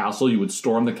of the castle, you would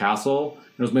storm the castle.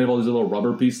 It was made of all these little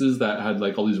rubber pieces that had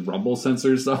like all these rumble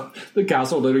sensors, so the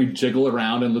castle would literally jiggle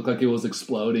around and look like it was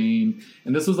exploding.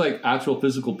 And this was like actual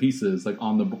physical pieces like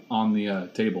on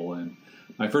the table. And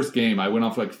my first game, I went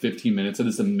off for like 15 minutes of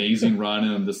this amazing run,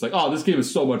 and I'm just like, oh, this game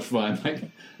is so much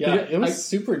fun. It was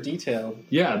super detailed.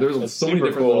 Yeah, there's so many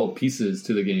different little pieces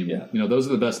to the game. Yeah. Those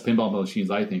are the best pinball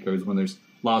machines, I think, is when there's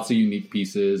lots of unique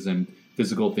pieces and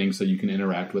physical things that you can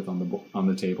interact with on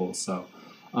the table. So,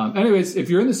 anyways, if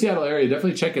you're in the Seattle area,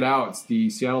 definitely check it out. It's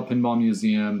the Seattle Pinball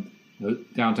Museum, the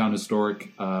downtown historic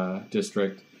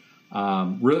district.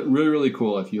 Really, really, really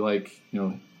cool. If you like,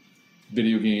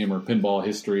 video game or pinball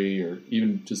history, or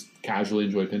even just casually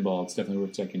enjoy pinball, it's definitely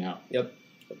worth checking out. Yep.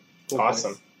 Cool.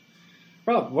 Awesome. Place.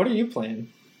 Rob, what are you playing?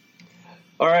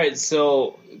 All right,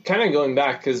 so kind of going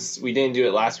back because we didn't do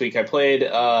it last week. I played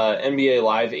NBA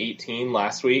Live 18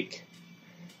 last week.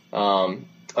 Did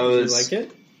you like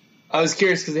it? I was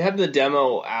curious because they had the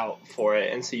demo out for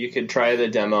it, and so you could try the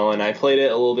demo. And I played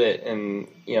it a little bit, and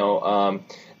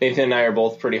Nathan and I are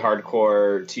both pretty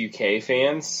hardcore 2K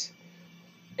fans.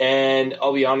 And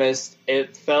I'll be honest,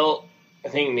 it felt. I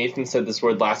think Nathan said this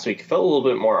word last week. It felt a little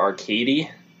bit more arcadey,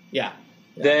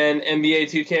 than NBA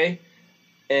 2K,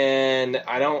 and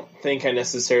I don't think I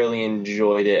necessarily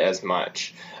enjoyed it as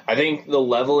much. I think the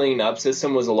leveling up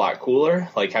system was a lot cooler,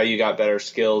 like how you got better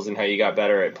skills and how you got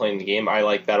better at playing the game. I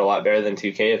like that a lot better than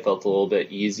 2K. It felt a little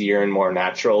bit easier and more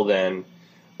natural than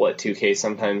what 2K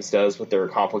sometimes does with their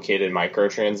complicated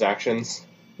microtransactions.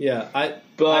 Yeah,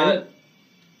 go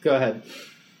ahead.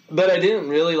 But I didn't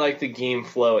really like the game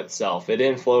flow itself. It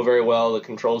didn't flow very well. The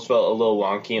controls felt a little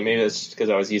wonky, and maybe that's just because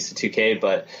I was used to 2K,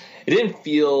 but it didn't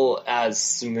feel as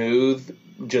smooth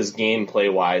just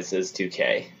gameplay-wise as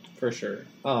 2K. For sure.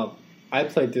 I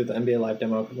played through the NBA Live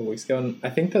demo a couple of weeks ago, and I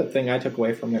think the thing I took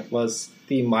away from it was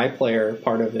the My Player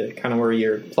part of it, kind of where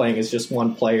you're playing as just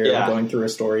one player going through a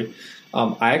story.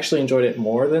 I actually enjoyed it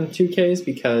more than 2K's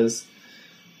because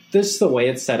this is the way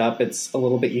it's set up. It's a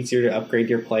little bit easier to upgrade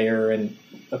your player and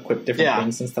equip different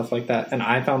things and stuff like that. And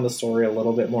I found the story a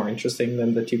little bit more interesting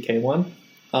than the 2K one.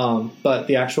 But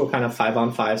the actual kind of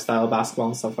 5-on-5 style basketball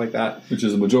and stuff like that, which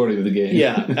is the majority of the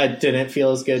game, I didn't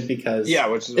feel as good because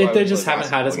they just haven't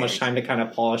had as much time to kind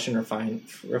of polish and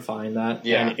refine that.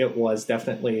 And it was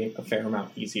definitely a fair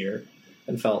amount easier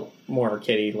and felt more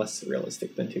arcadey, less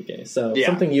realistic than 2K. So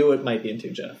something you might be into,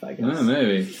 Jeff, I guess.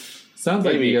 Maybe. Sounds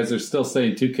like you guys are still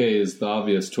saying 2K is the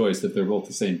obvious choice if they're both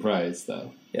the same price,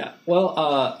 though. Yeah.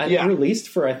 Well, it released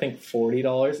for, I think,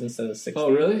 $40 instead of $60.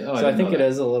 Oh, really? So I think it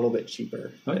is a little bit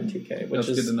cheaper than 2K, which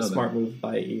is a smart move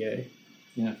by EA.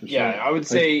 Yeah, for sure. Yeah, I would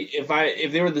say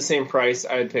if they were the same price,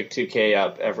 I would pick 2K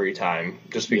up every time,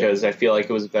 just because I feel like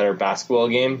it was a better basketball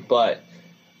game. But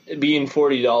being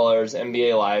 $40,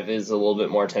 NBA Live is a little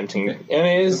bit more tempting, and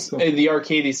it is the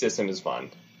arcade system is fun.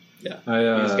 Yeah,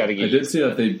 I did see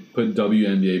that they put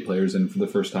WNBA players in for the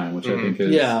first time, which I think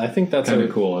is I think that's kind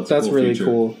of cool. That's cool really feature.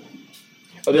 cool.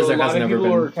 Although a lot of people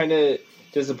were kind of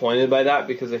disappointed by that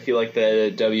because I feel like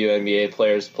the WNBA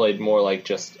players played more like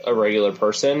just a regular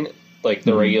person, like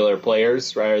the regular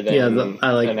players, rather than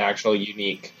an actual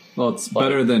unique. Well, it's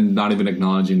better than not even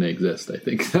acknowledging they exist, I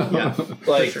think. Yeah,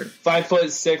 like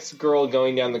 5'6" girl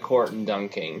going down the court and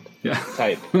dunking,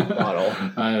 type model.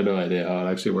 I have no idea how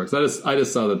it actually works. I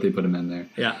just saw that they put him in there.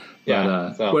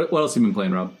 Yeah. But, what else have you been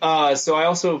playing, Rob? So I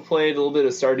also played a little bit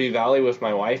of Stardew Valley with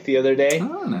my wife the other day.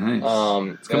 Oh,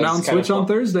 nice. It's coming out on Switch on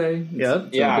Thursday.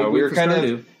 Yeah, we were kind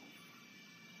of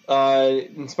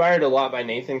inspired a lot by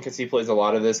Nathan because he plays a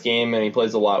lot of this game and he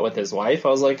plays a lot with his wife. I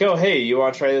was like, oh, hey, you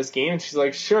want to try this game? And she's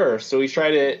like, sure. So we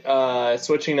tried it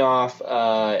switching off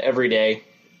every day.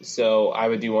 So I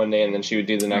would do one day and then she would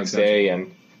do the next day.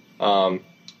 And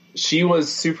she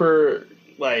was super,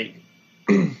 like,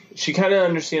 she kind of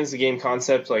understands the game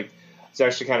concept. Like, I was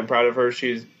actually kind of proud of her.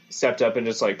 She stepped up and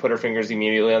just, like, put her fingers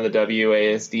immediately on the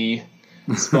WASD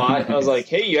spot. I was like,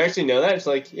 hey, you actually know that? She's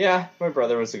like, yeah, my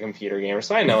brother was a computer gamer,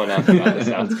 so I know enough about this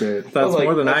stuff. That's great. That's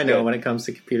more than I know when it comes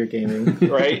to computer gaming.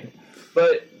 Right?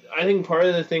 But I think part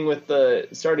of the thing with the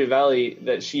Stardew Valley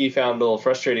that she found a little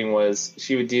frustrating was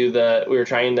she would do we were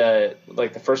trying to,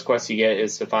 like, the first quest you get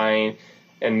is to find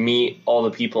and meet all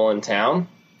the people in town.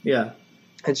 Yeah.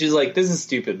 And she's like, this is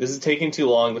stupid. This is taking too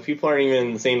long. The people aren't even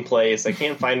in the same place. I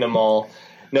can't find them all.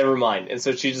 Never mind. And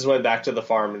so she just went back to the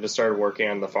farm and just started working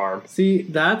on the farm. See,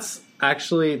 that's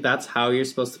how you're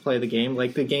supposed to play the game.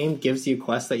 Like, the game gives you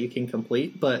quests that you can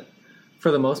complete, but for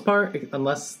the most part,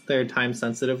 unless they're time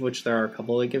sensitive, which there are a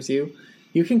couple it gives you,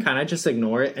 you can kind of just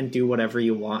ignore it and do whatever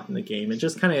you want in the game. It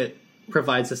just kind of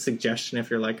provides a suggestion if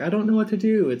you're like, I don't know what to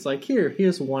do. It's like,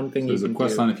 here's one thing you can do. There's a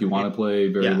quest on if you want to play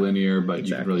very linear, but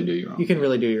you can really do your own. You can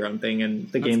really do your own thing, and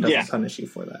the game doesn't punish you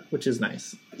for that, which is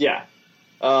nice. Yeah.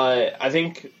 I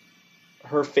think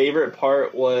her favorite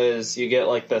part was you get,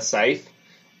 like, the scythe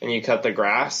and you cut the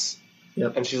grass.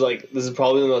 Yep. And she's like, this is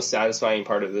probably the most satisfying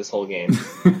part of this whole game.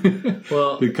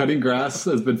 Well, the cutting grass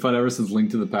has been fun ever since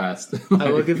Link to the Past.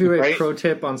 I will give you a pro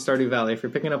tip on Stardew Valley. If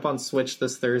you're picking up on Switch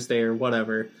this Thursday or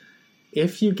whatever,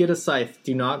 if you get a scythe,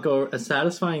 do not go, as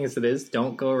satisfying as it is,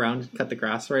 don't go around and cut the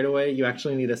grass right away. You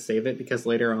actually need to save it because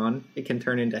later on it can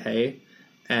turn into hay.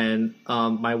 And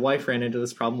my wife ran into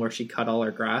this problem where she cut all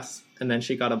her grass, and then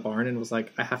she got a barn and was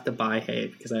like, I have to buy hay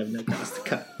because I have no grass to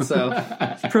cut. So,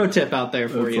 pro tip out there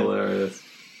for That's you. Hilarious.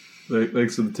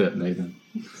 Thanks for the tip, Nathan.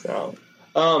 So,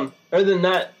 other than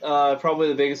that, probably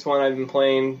the biggest one I've been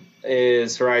playing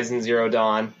is Horizon Zero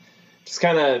Dawn. Just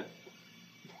kind of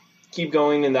keep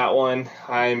going in that one.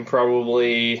 I'm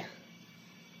probably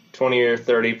 20 or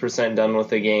 30% done with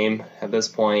the game at this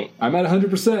point. I'm at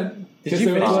 100%. Did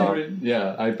you finish it?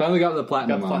 Yeah, I finally got the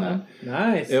platinum on that.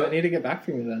 Nice. I need to get back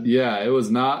from you then. Yeah, it was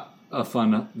not a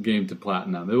fun game to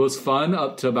platinum. It was fun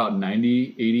up to about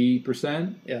 90,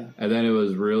 80%. Yeah. And then it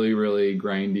was really, really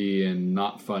grindy and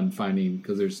not fun finding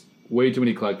because there's way too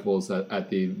many collectibles at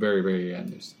the very, very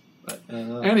end. But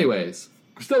anyways,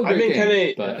 still a great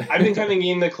game. I've been kind of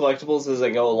getting the collectibles as I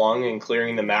go along and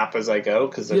clearing the map as I go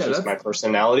because that's just my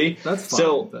personality. That's fine.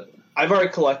 So I've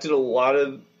already collected a lot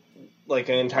of, like,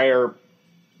 an entire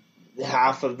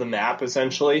half of the map,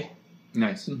 essentially.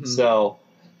 Nice. Mm-hmm. So,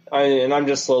 I'm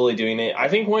just slowly doing it. I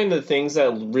think one of the things that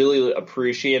I really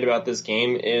appreciate about this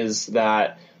game is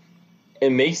that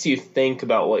it makes you think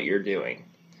about what you're doing.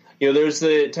 You know, there's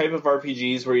the type of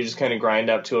RPGs where you just kind of grind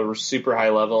up to a super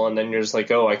high level and then you're just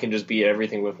like, oh, I can just beat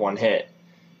everything with one hit.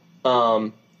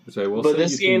 Which I will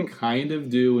say you can kind of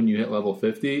do when you hit level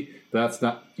 50. That's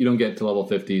not, you don't get to level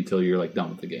 50 until you're like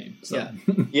done with the game. So.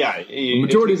 Yeah. The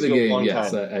majority of the game,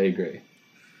 yes, I agree.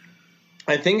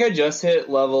 I think I just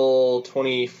hit level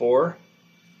 24.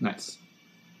 Nice.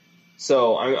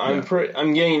 So I'm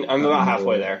about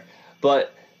halfway there.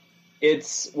 But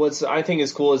what's I think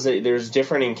is cool is that there's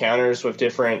different encounters with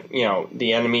different,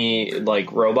 the enemy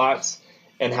like robots,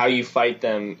 and how you fight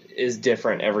them is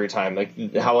different every time.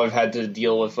 Like how I've had to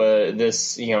deal with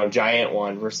this giant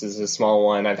one versus a small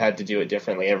one, I've had to do it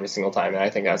differently every single time, and I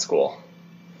think that's cool.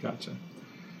 Gotcha.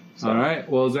 So. All right.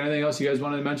 Well, is there anything else you guys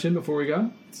wanted to mention before we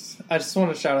go? I just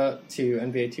want to shout out to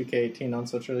NBA 2K18 on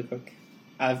Switch really quick.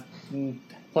 I've been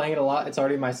playing it a lot. It's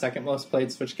already my second most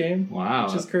played Switch game. Wow.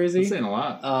 Which is crazy. That's saying a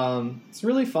lot. It's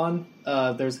really fun.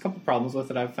 There's a couple problems with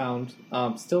it I've found.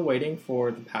 Still waiting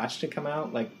for the patch to come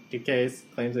out. Like,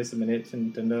 2K claims they submitted it to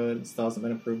Nintendo and it still hasn't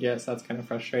been approved yet, so that's kind of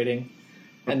frustrating.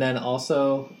 And then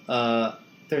also,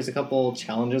 there's a couple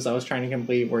challenges I was trying to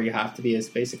complete where you have to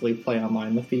basically play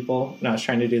online with people. And I was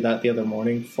trying to do that the other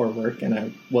morning before work, and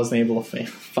I wasn't able to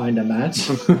find a match.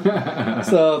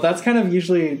 So that's kind of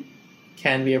usually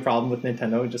can be a problem with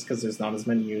Nintendo just because there's not as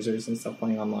many users and stuff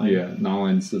playing online. Yeah, the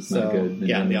online's just not good.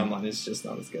 Yeah, the online is just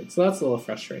not as good. So that's a little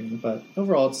frustrating. But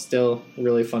overall, it's still a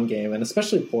really fun game, and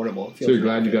especially portable. So you're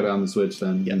glad you got it on the Switch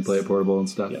then and play it portable and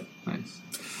stuff? Yep. Nice.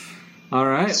 All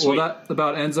right. Sweet. Well, that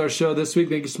about ends our show this week.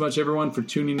 Thank you so much, everyone, for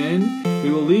tuning in.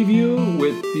 We will leave you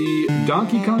with the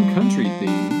Donkey Kong Country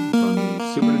theme.